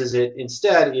phrases it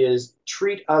instead is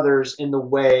treat others in the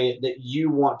way that you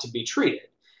want to be treated.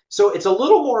 So it's a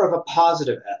little more of a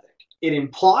positive ethic. It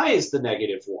implies the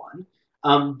negative one,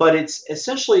 but it's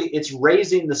essentially it's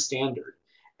raising the standard.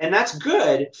 And that's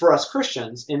good for us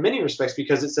Christians in many respects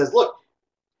because it says, look,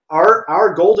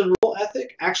 our golden rule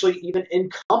ethic actually even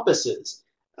encompasses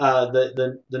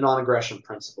the non-aggression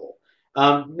principle.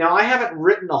 Now, I haven't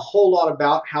written a whole lot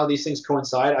about how these things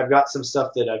coincide. I've got some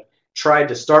stuff that I've tried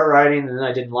to start writing, and then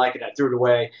I didn't like it. I threw it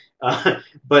away.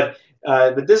 But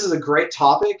this is a great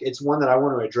topic. It's one that I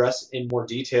want to address in more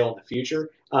detail in the future.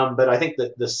 But I think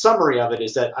that the summary of it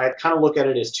is that I kind of look at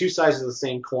it as two sides of the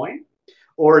same coin,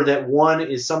 or that one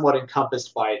is somewhat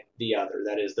encompassed by the other.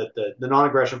 That is, that the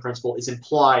non-aggression principle is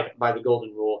implied by the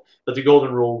golden rule, but the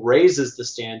golden rule raises the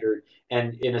standard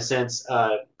and, in a sense,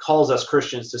 calls us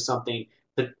Christians to something,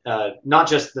 that, not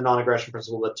just the non-aggression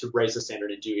principle, but to raise the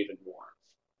standard and do even more.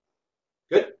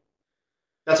 Good?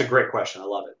 That's a great question. I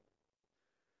love it.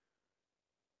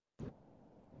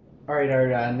 All right,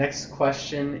 our next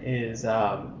question is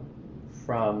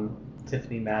from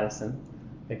Tiffany Madison.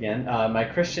 Again, my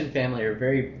Christian family are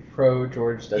very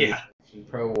pro-George W. Bush and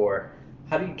pro-war.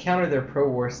 How do you counter their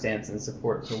pro-war stance and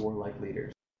support for warlike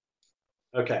leaders?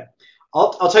 Okay.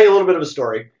 I'll tell you a little bit of a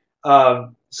story.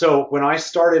 So when I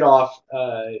started off,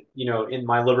 in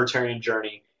my libertarian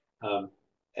journey,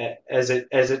 as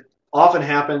it often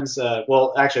happens,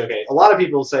 well, actually, okay, a lot of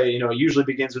people say, it usually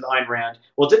begins with Ayn Rand.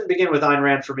 Well, it didn't begin with Ayn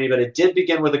Rand for me, but it did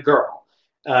begin with a girl.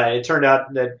 It turned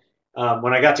out that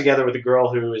when I got together with a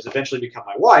girl who has eventually become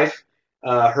my wife,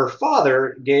 her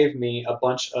father gave me a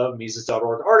bunch of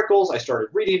Mises.org articles. I started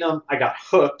reading them. I got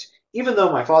hooked. Even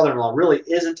though my father-in-law really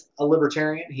isn't a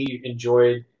libertarian, he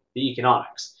enjoyed the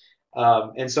economics.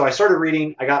 And so I started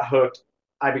reading. I got hooked.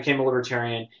 I became a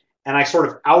libertarian. And I sort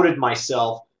of outed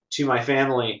myself to my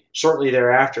family shortly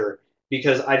thereafter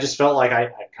because I just felt like I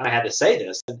kind of had to say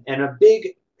this. And a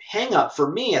big hang-up for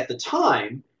me at the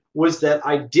time was that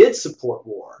I did support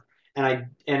war. And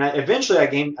eventually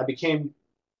I became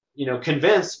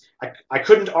convinced I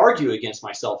couldn't argue against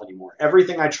myself anymore.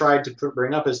 Everything I tried to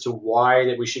bring up as to why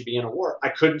that we should be in a war, I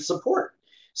couldn't support.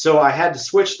 So I had to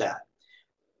switch that.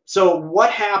 So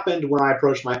what happened when I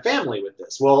approached my family with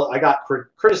this? Well, I got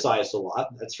criticized a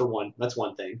lot. That's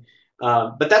one thing.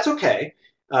 But that's okay.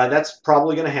 That's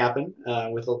probably going to happen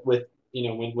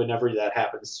whenever that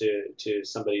happens to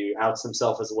somebody who outs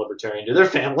themselves as a libertarian to their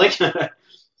family.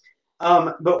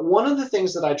 But one of the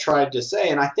things that I tried to say,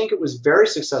 and I think it was very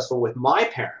successful with my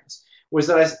parents, was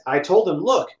that I told them,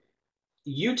 look,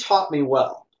 you taught me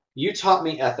well. You taught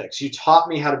me ethics. You taught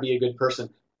me how to be a good person.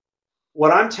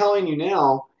 What I'm telling you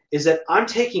now is that I'm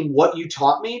taking what you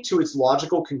taught me to its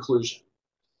logical conclusion.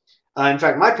 In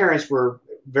fact, my parents were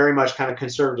very much kind of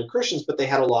conservative Christians, but they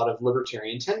had a lot of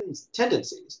libertarian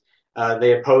tendencies.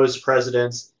 They opposed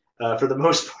presidents. For the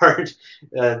most part,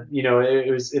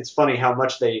 it's funny how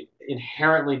much they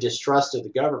inherently distrusted the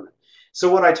government. So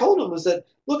what I told them was that,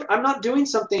 look, I'm not doing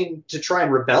something to try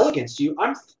and rebel against you.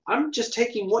 I'm just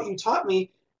taking what you taught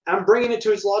me, I'm bringing it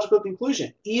to its logical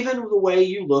conclusion, even the way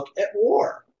you look at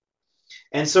war.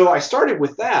 And so I started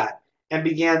with that and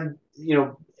began,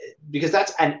 because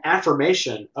that's an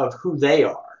affirmation of who they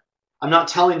are. I'm not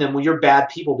telling them, well, you're bad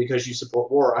people because you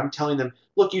support war. I'm telling them,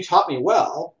 look, you taught me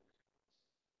well.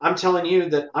 I'm telling you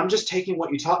that I'm just taking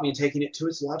what you taught me and taking it to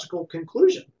its logical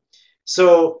conclusion.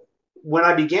 So when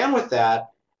I began with that,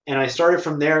 and I started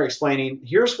from there explaining,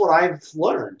 here's what I've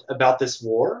learned about this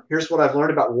war. Here's what I've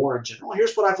learned about war in general.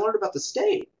 Here's what I've learned about the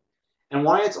state and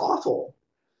why it's awful.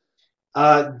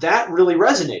 That really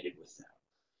resonated with them.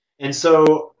 And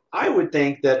so I would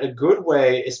think that a good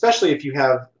way, especially if you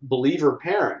have believer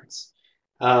parents,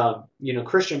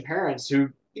 Christian parents who,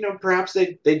 perhaps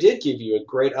they did give you a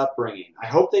great upbringing. I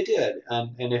hope they did.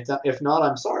 And if not,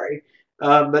 I'm sorry.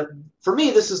 But for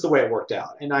me, this is the way it worked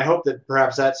out. And I hope that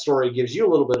perhaps that story gives you a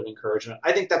little bit of encouragement.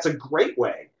 I think that's a great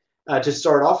way to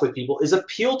start off with people, is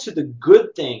appeal to the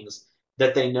good things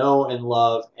that they know and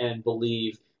love and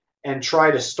believe, and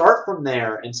try to start from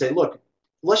there and say, look,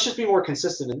 let's just be more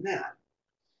consistent in that.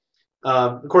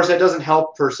 Of course, that doesn't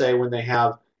help per se when they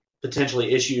have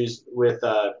potentially issues with,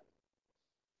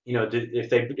 if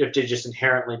they just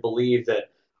inherently believe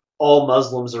that all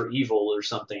Muslims are evil or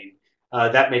something,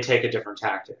 that may take a different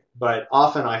tactic. But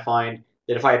often I find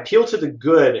that if I appeal to the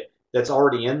good that's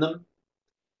already in them,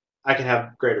 I can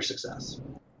have greater success.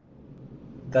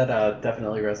 That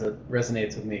definitely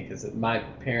resonates with me because my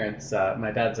parents,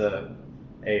 my dad's a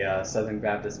Southern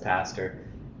Baptist pastor,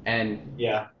 and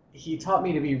Yeah, he taught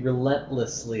me to be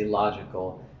relentlessly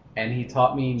logical, and he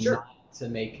taught me sure. not to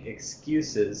make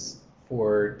excuses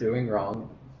for doing wrong,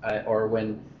 or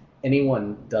when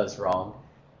anyone does wrong.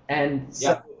 And so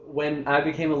Yeah, when I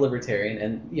became a libertarian,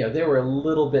 and they were a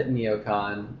little bit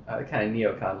neocon, kind of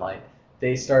neocon like,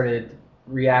 they started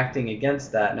reacting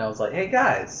against that, and I was like, hey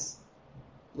guys,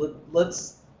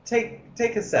 let's take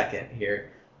a second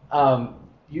here.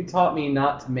 You taught me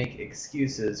not to make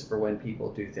excuses for when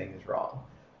people do things wrong.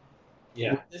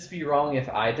 yeah, Would this be wrong if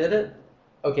I did it?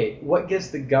 Okay, what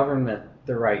gives the government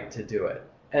the right to do it?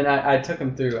 And I took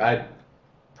him through. I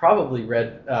probably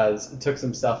took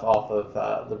some stuff off of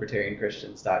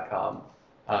libertarianchristians.com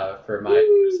for my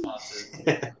responses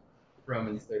to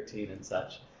Romans 13 and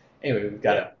such. Anyway, we've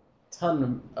got yeah. a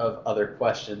ton of other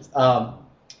questions.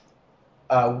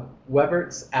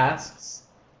 Weberts asks,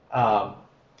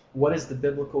 what is the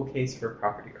biblical case for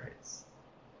property rights?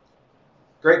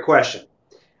 Great question.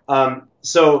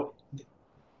 So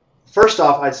first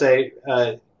off, I'd say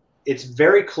it's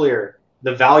very clear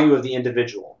the value of the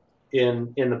individual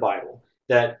in the Bible,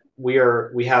 that we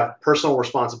have personal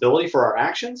responsibility for our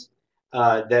actions,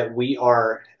 that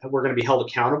we're going to be held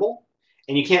accountable,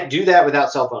 and you can't do that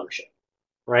without self-ownership,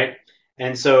 right?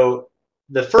 And so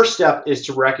the first step is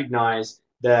to recognize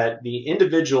that the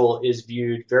individual is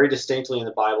viewed very distinctly in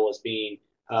the Bible as being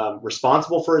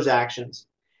responsible for his actions,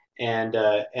 and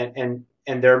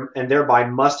thereby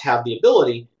must have the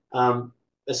ability,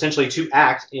 essentially, to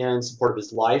act in support of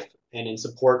his life and in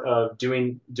support of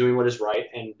doing what is right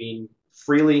and being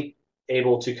freely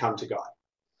able to come to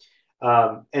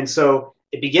God. And so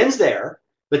it begins there,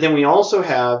 but then we also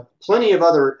have plenty of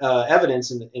other evidence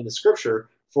in the Scripture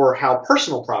for how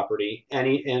personal property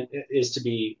is to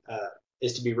be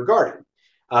regarded.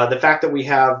 The fact that we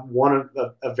have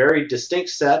a very distinct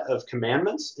set of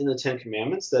commandments in the Ten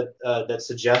Commandments that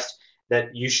suggest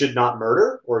that you should not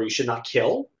murder, or you should not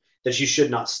kill, that you should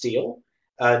not steal,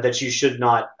 that you should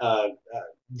not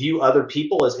view other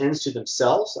people as ends to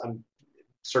themselves. I'm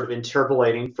sort of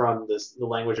interpolating from the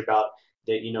language about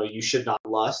that, you should not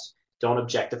lust, don't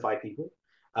objectify people,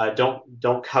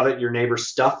 don't covet your neighbor's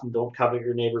stuff, and don't covet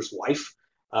your neighbor's wife.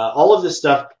 All of this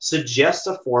stuff suggests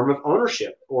a form of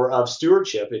ownership or of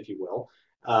stewardship, if you will,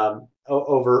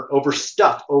 over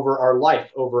stuff, over our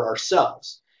life, over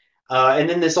ourselves. And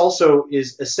then this also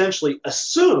is essentially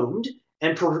assumed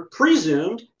and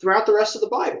presumed throughout the rest of the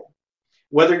Bible.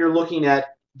 Whether you're looking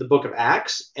at the book of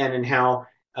Acts and in how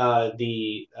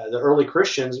the early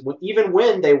Christians, even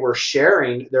when they were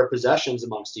sharing their possessions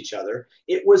amongst each other,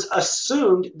 it was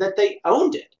assumed that they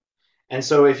owned it. And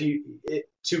so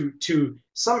to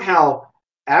somehow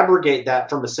abrogate that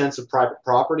from a sense of private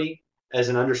property as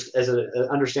an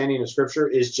understanding of Scripture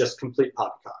is just complete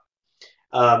poppycock.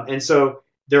 And so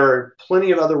there are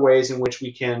plenty of other ways in which we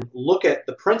can look at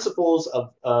the principles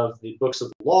of the books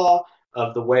of the law,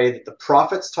 of the way that the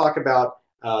prophets talk about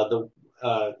the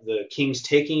kings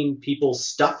taking people's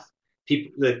stuff,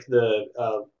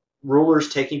 the rulers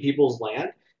taking people's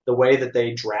land, the way that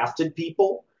they drafted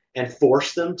people and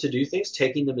forced them to do things,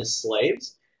 taking them as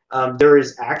slaves. There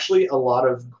is actually a lot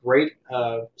of great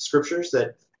scriptures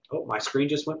that. Oh, my screen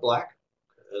just went black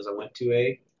as I went to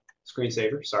a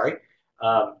screensaver. Sorry.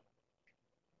 There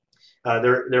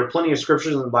are plenty of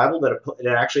scriptures in the Bible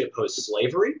that actually oppose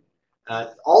slavery.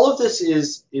 All of this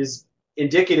is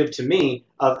indicative to me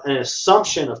of an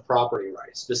assumption of property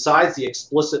rights. Besides the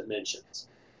explicit mentions,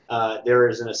 there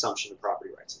is an assumption of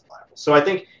property rights in the Bible. So I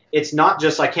think it's not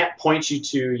just, I can't point you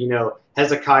to,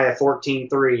 Hezekiah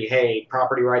 14:3, hey,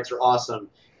 property rights are awesome.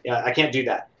 I can't do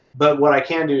that. But what I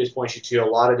can do is point you to a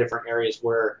lot of different areas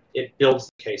where it builds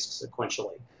the case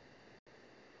sequentially.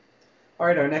 All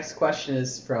right, our next question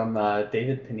is from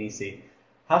David Panisi.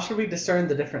 How should we discern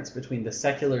the difference between the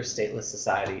secular stateless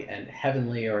society and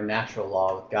heavenly or natural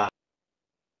law with God?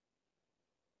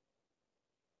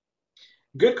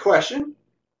 Good question.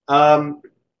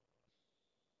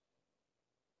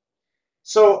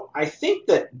 So I think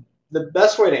that the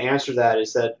best way to answer that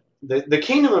is that the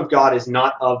kingdom of God is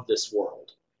not of this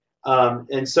world.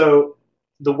 And so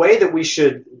the way that we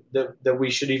should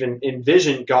even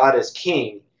envision God as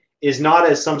king is not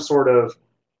as some sort of,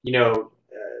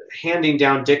 handing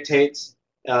down dictates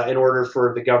in order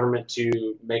for the government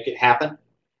to make it happen,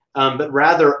 but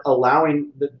rather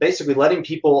basically letting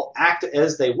people act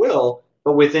as they will,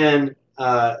 but within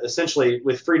essentially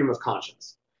with freedom of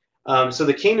conscience. So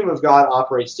the kingdom of God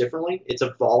operates differently. It's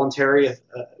a voluntary,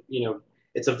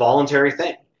 it's a voluntary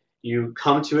thing. You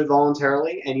come to it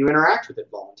voluntarily and you interact with it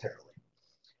voluntarily.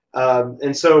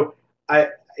 And so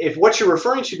if what you're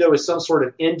referring to, though, is some sort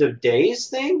of end of days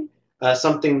thing,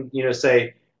 something,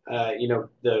 say,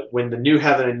 when the new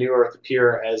heaven and new earth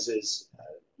appear, as is,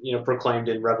 proclaimed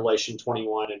in Revelation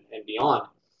 21 and beyond.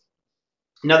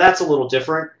 Now that's a little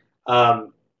different.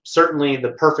 Certainly,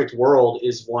 the perfect world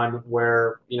is one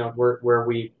where where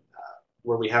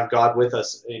we have God with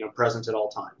us, present at all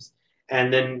times.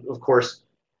 And then, of course,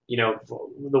 the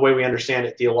way we understand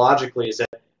it theologically is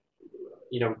that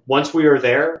once we are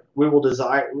there, we will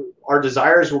our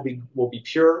desires will be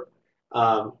pure.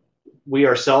 We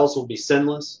ourselves will be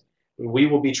sinless. We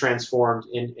will be transformed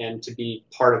and to be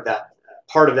part of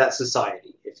that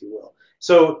society, if you will.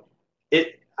 So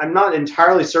I'm not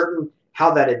entirely certain how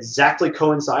that exactly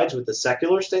coincides with the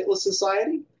secular stateless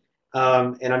society,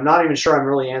 and I'm not even sure I'm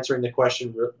really answering the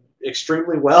question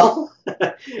extremely well.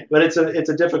 But it's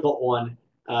a difficult one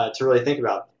to really think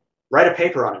about. Write a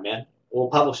paper on it, man. We'll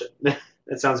publish it.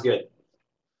 That sounds good.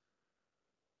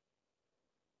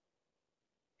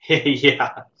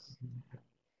 Yeah.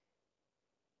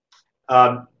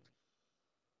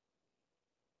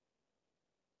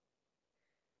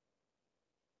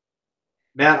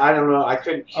 Matt, I don't know. I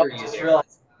couldn't hear you. I just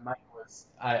realized my mic was.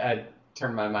 I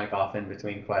turned my mic off in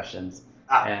between questions,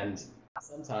 and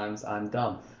sometimes I'm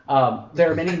dumb. There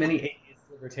are many atheist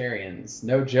libertarians.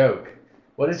 No joke.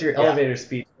 What is your elevator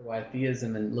speech for why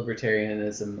theism and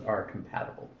libertarianism are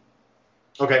compatible?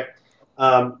 Okay.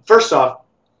 First off,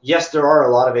 yes, there are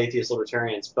a lot of atheist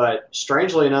libertarians, but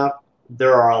strangely enough,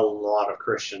 there are a lot of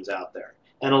Christians out there.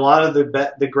 And a lot of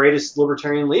the greatest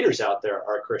libertarian leaders out there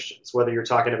are Christians, whether you're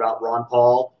talking about Ron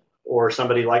Paul or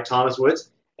somebody like Thomas Woods.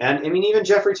 And I mean, even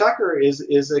Jeffrey Tucker is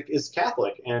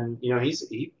Catholic, and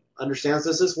he understands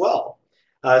this as well.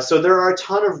 So there are a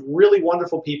ton of really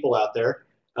wonderful people out there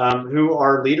who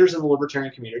are leaders in the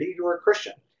libertarian community who are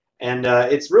Christian. And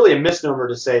it's really a misnomer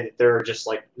to say that they're just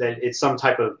that it's some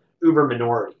type of uber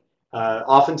minority.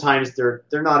 Oftentimes they're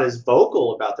not as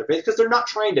vocal about their faith because they're not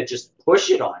trying to just push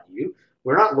it on you.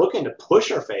 We're not looking to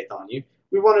push our faith on you.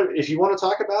 We want to, if you want to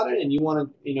talk about it and you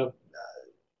want to,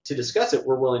 to discuss it,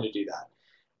 we're willing to do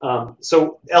that.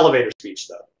 So elevator speech,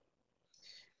 though.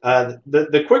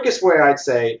 The quickest way I'd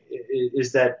say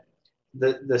is that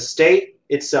the state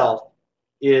itself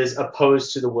is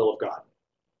opposed to the will of God.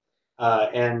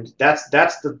 And that's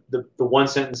the one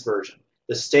sentence version.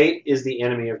 The state is the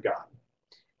enemy of God.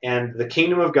 And the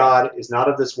kingdom of God is not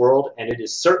of this world, and it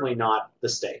is certainly not the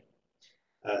state.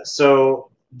 So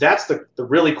that's the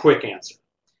really quick answer.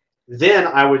 Then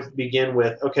I would begin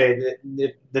with, okay,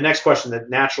 the next question that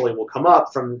naturally will come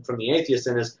up from the atheist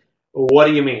then is, well, what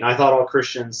do you mean? I thought all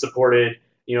Christians supported,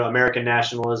 American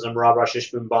nationalism, Rah, Rah,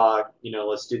 Shish, Boom, Bah,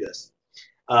 let's do this.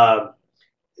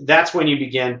 That's when you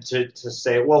begin to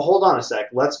say, well, hold on a sec.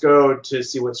 Let's go to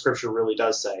see what Scripture really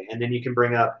does say. And then you can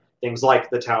bring up things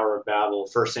like the Tower of Babel,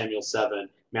 1 Samuel 7,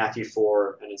 Matthew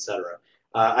 4, and etc.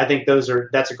 I think that's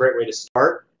a great way to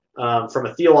start from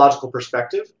a theological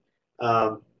perspective.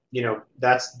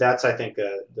 That's I think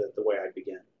the way I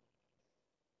begin.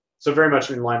 So very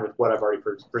much in line with what I've already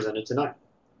presented tonight.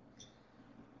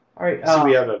 All right. So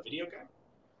we have a video guide.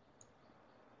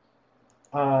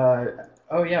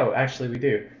 Oh yeah, actually we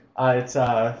do. It's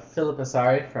Philip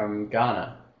Asari from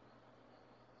Ghana.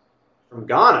 From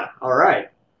Ghana. All right.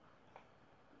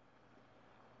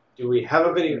 Do we have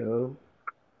a video? Hello.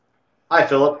 Hi,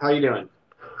 Philip. How you doing?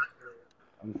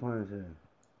 I'm fine, sir.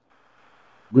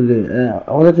 Good day.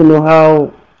 I wanted to know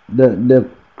how the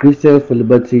Christians for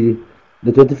Liberty,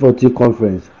 the 2014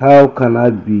 conference, how can I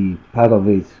be part of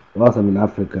it whilst I'm in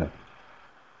Africa?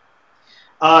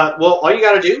 Well, all you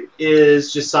got to do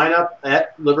is just sign up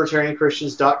at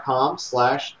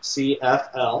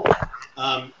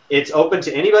libertarianchristians.com/CFL. It's open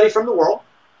to anybody from the world.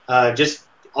 Just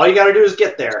all you got to do is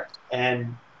get there,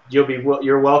 and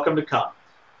you're welcome to come.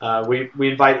 We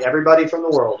invite everybody from the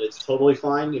world. It's totally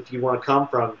fine if you want to come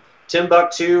from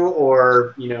Timbuktu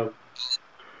or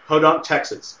Podunk,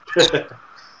 Texas.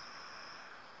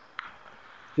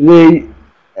 Today,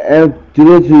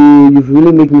 you've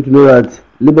really made me to know that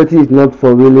liberty is not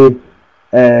for really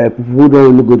people who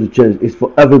don't really go to church. It's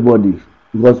for everybody,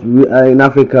 because we are in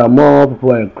Africa, more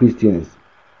people are Christians.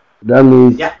 That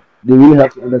means they really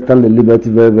have to understand the liberty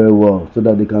very, very well, so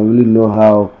that they can really know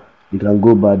how they can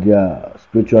go by their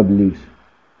spiritual beliefs.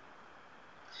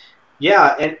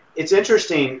 Yeah, and it's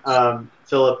interesting,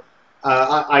 Philip.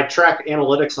 I track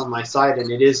analytics on my site,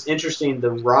 and it is interesting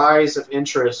the rise of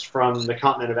interest from the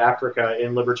continent of Africa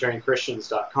in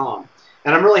libertarianchristians.com.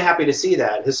 And I'm really happy to see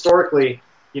that. Historically,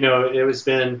 it has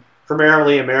been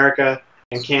primarily America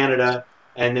and Canada,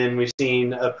 and then we've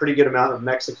seen a pretty good amount of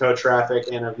Mexico traffic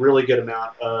and a really good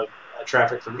amount of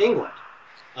traffic from England.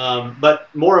 But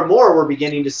more and more, we're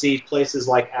beginning to see places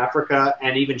like Africa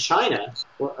and even China.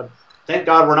 Thank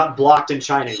God we're not blocked in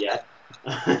China yet.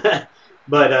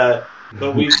 But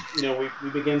we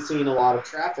begin seeing a lot of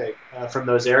traffic from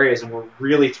those areas, and we're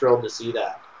really thrilled to see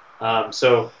that.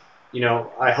 So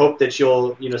I hope that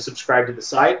you'll subscribe to the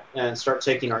site and start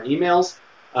taking our emails.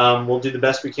 We'll do the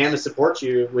best we can to support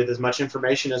you with as much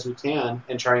information as we can,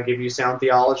 and try and give you sound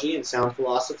theology and sound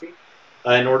philosophy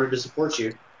in order to support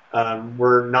you.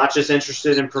 We're not just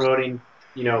interested in promoting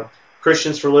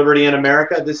Christians for liberty in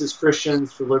America. This is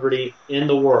Christians for liberty in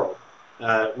the world.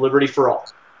 Liberty for all.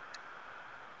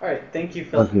 All right, thank you,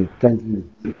 Phil. Okay, thank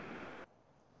you.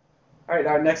 All right,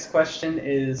 our next question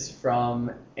is from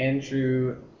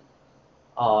Andrew.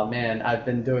 Oh man, I've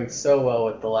been doing so well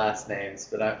with the last names,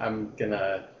 but I'm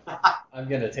gonna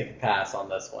take a pass on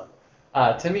this one.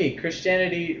 To me,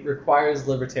 Christianity requires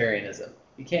libertarianism.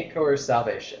 You can't coerce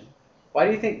salvation. Why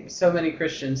do you think so many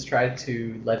Christians try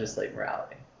to legislate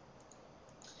morality?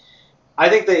 I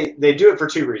think they do it for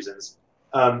two reasons.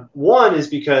 One is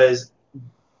because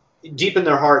deep in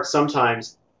their hearts,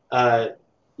 sometimes, they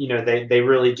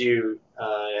really do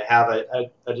have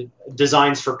a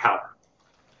designs for power.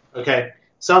 Okay,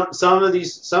 some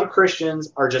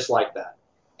Christians are just like that,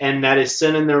 and that is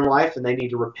sin in their life, and they need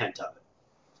to repent of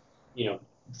it.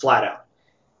 Flat out.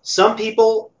 Some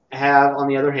people have, on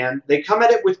the other hand, they come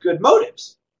at it with good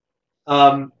motives.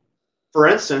 For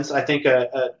instance, I think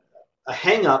a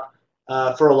hang-up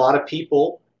for a lot of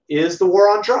people is the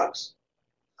war on drugs.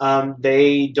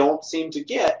 They don't seem to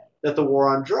get that the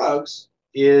war on drugs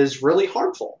is really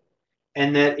harmful,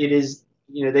 and that it is,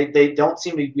 they don't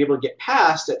seem to be able to get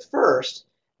past at first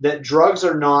that drugs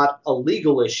are not a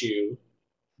legal issue,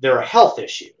 they're a health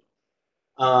issue.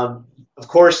 Of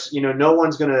course, no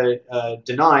one's going to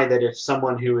deny that if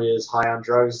someone who is high on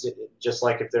drugs, just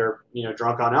like if they're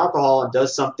drunk on alcohol and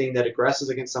does something that aggresses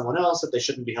against someone else, that they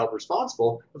shouldn't be held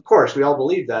responsible. Of course, we all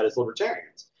believe that as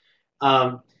libertarians.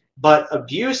 But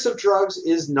abuse of drugs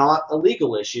is not a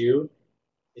legal issue.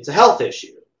 It's a health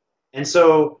issue. And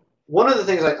so one of the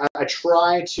things I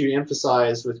try to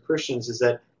emphasize with Christians is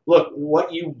that, look,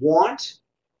 what you want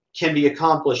can be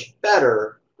accomplished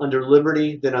better under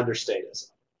liberty than under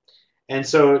statism. And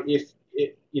so if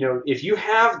you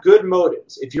have good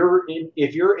motives, if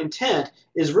your intent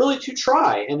is really to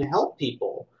try and help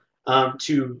people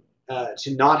to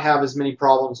not have as many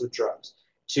problems with drugs,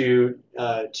 to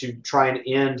try and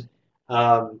end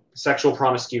sexual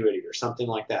promiscuity or something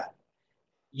like that,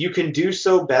 you can do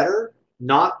so better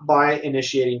not by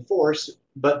initiating force,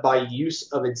 but by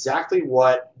use of exactly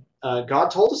what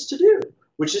God told us to do,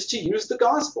 which is to use the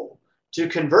gospel to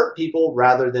convert people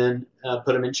rather than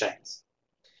put them in chains.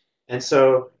 And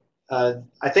so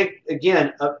I think,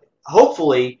 again,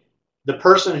 hopefully the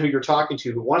person who you're talking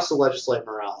to who wants to legislate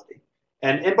morality,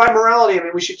 and by morality, I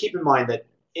mean, we should keep in mind that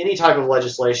any type of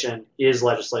legislation is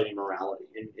legislating morality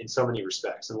in so many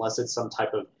respects, unless it's some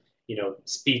type of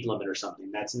speed limit or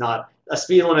something. That's not, a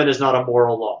speed limit is not a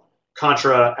moral law.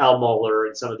 Contra Al Mohler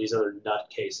and some of these other nut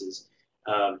cases.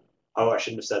 I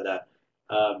shouldn't have said that.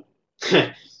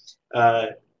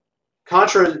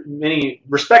 Contra many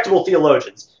respectable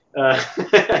theologians.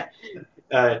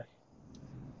 Not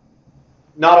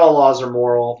all laws are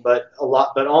moral, but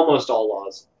almost all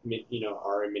laws,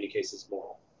 are in many cases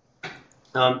moral.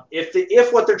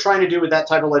 If what they're trying to do with that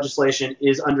type of legislation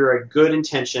is under a good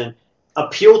intention,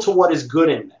 appeal to what is good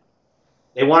in them.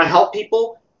 They want to help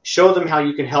people, show them how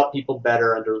you can help people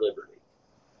better under liberty.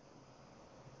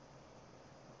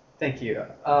 Thank you.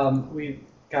 We've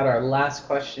got our last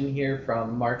question here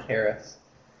from Mark Harris.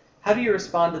 How do you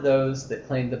respond to those that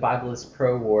claim the Bible is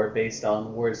pro-war based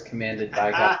on wars commanded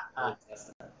by God in the Old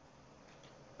Testament?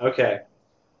 Okay.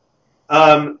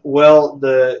 Well,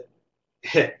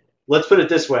 let's put it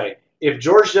this way. If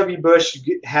George W. Bush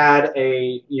had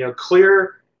a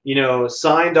clear,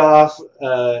 signed off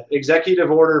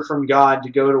executive order from God to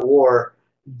go to war,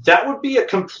 that would be a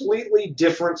completely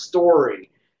different story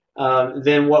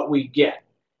than what we get.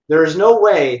 There is no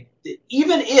way,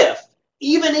 even if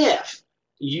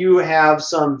you have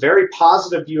some very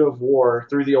positive view of war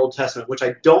through the Old Testament, which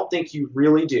I don't think you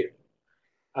really do,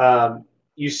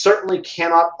 you certainly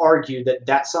cannot argue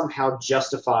that somehow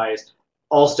justifies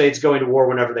all states going to war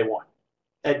whenever they want.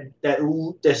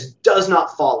 This does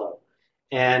not follow,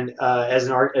 and as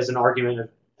an argument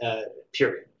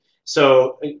period.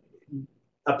 So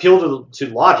appeal to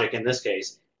logic in this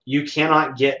case. You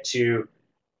cannot get to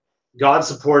God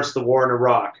supports the war in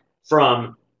Iraq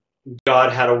from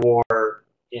God had a war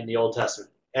in the Old Testament.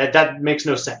 That makes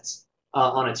no sense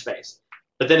on its face.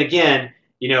 But then again,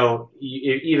 you know,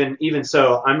 even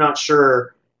so, I'm not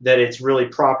sure that it's really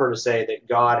proper to say that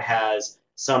God has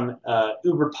some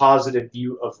uber positive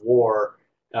view of war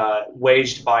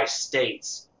waged by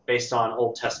states based on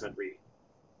Old Testament reading.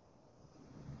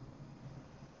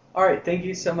 All right, thank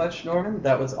you so much, Norman.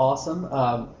 That was awesome.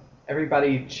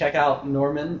 Everybody check out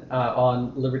Norman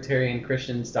on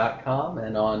libertarianchristians.com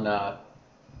and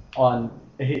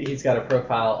he's got a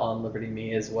profile on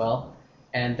Liberty.me as well.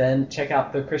 And then check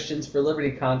out the Christians for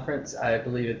Liberty conference. I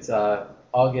believe it's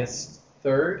August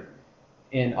 3rd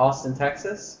in Austin,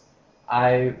 Texas.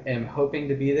 I am hoping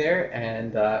to be there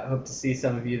and hope to see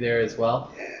some of you there as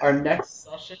well. Our next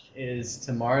session is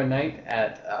tomorrow night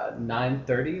at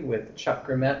 9:30 with Chuck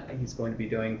Grimmett. He's going to be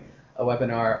doing a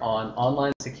webinar on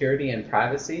online security and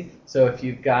privacy. So if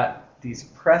you've got these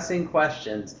pressing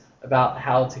questions about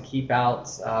how to keep out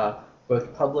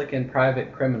both public and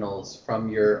private criminals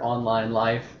from your online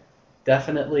life,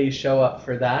 definitely show up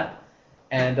for that.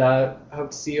 And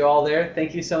hope to see you all there.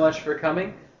 Thank you so much for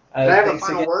coming. Can I have a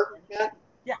final word, Matt?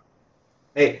 Yeah.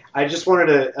 Hey, I just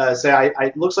wanted to say,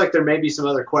 it looks like there may be some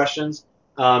other questions,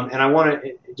 and I want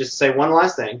to just say one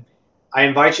last thing. I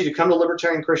invite you to come to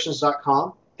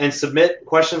libertarianchristians.com and submit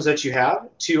questions that you have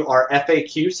to our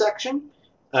FAQ section.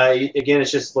 Again,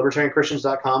 it's just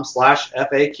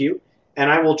libertarianchristians.com/FAQ,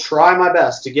 and I will try my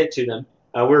best to get to them.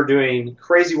 We're doing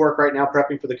crazy work right now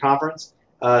prepping for the conference,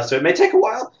 so it may take a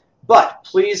while, but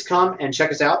please come and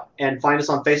check us out and find us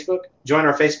on Facebook, join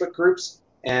our Facebook groups,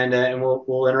 and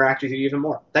we'll interact with you even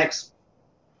more. Thanks.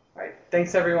 All right.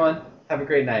 Thanks, everyone. Have a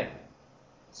great night.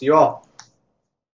 See you all.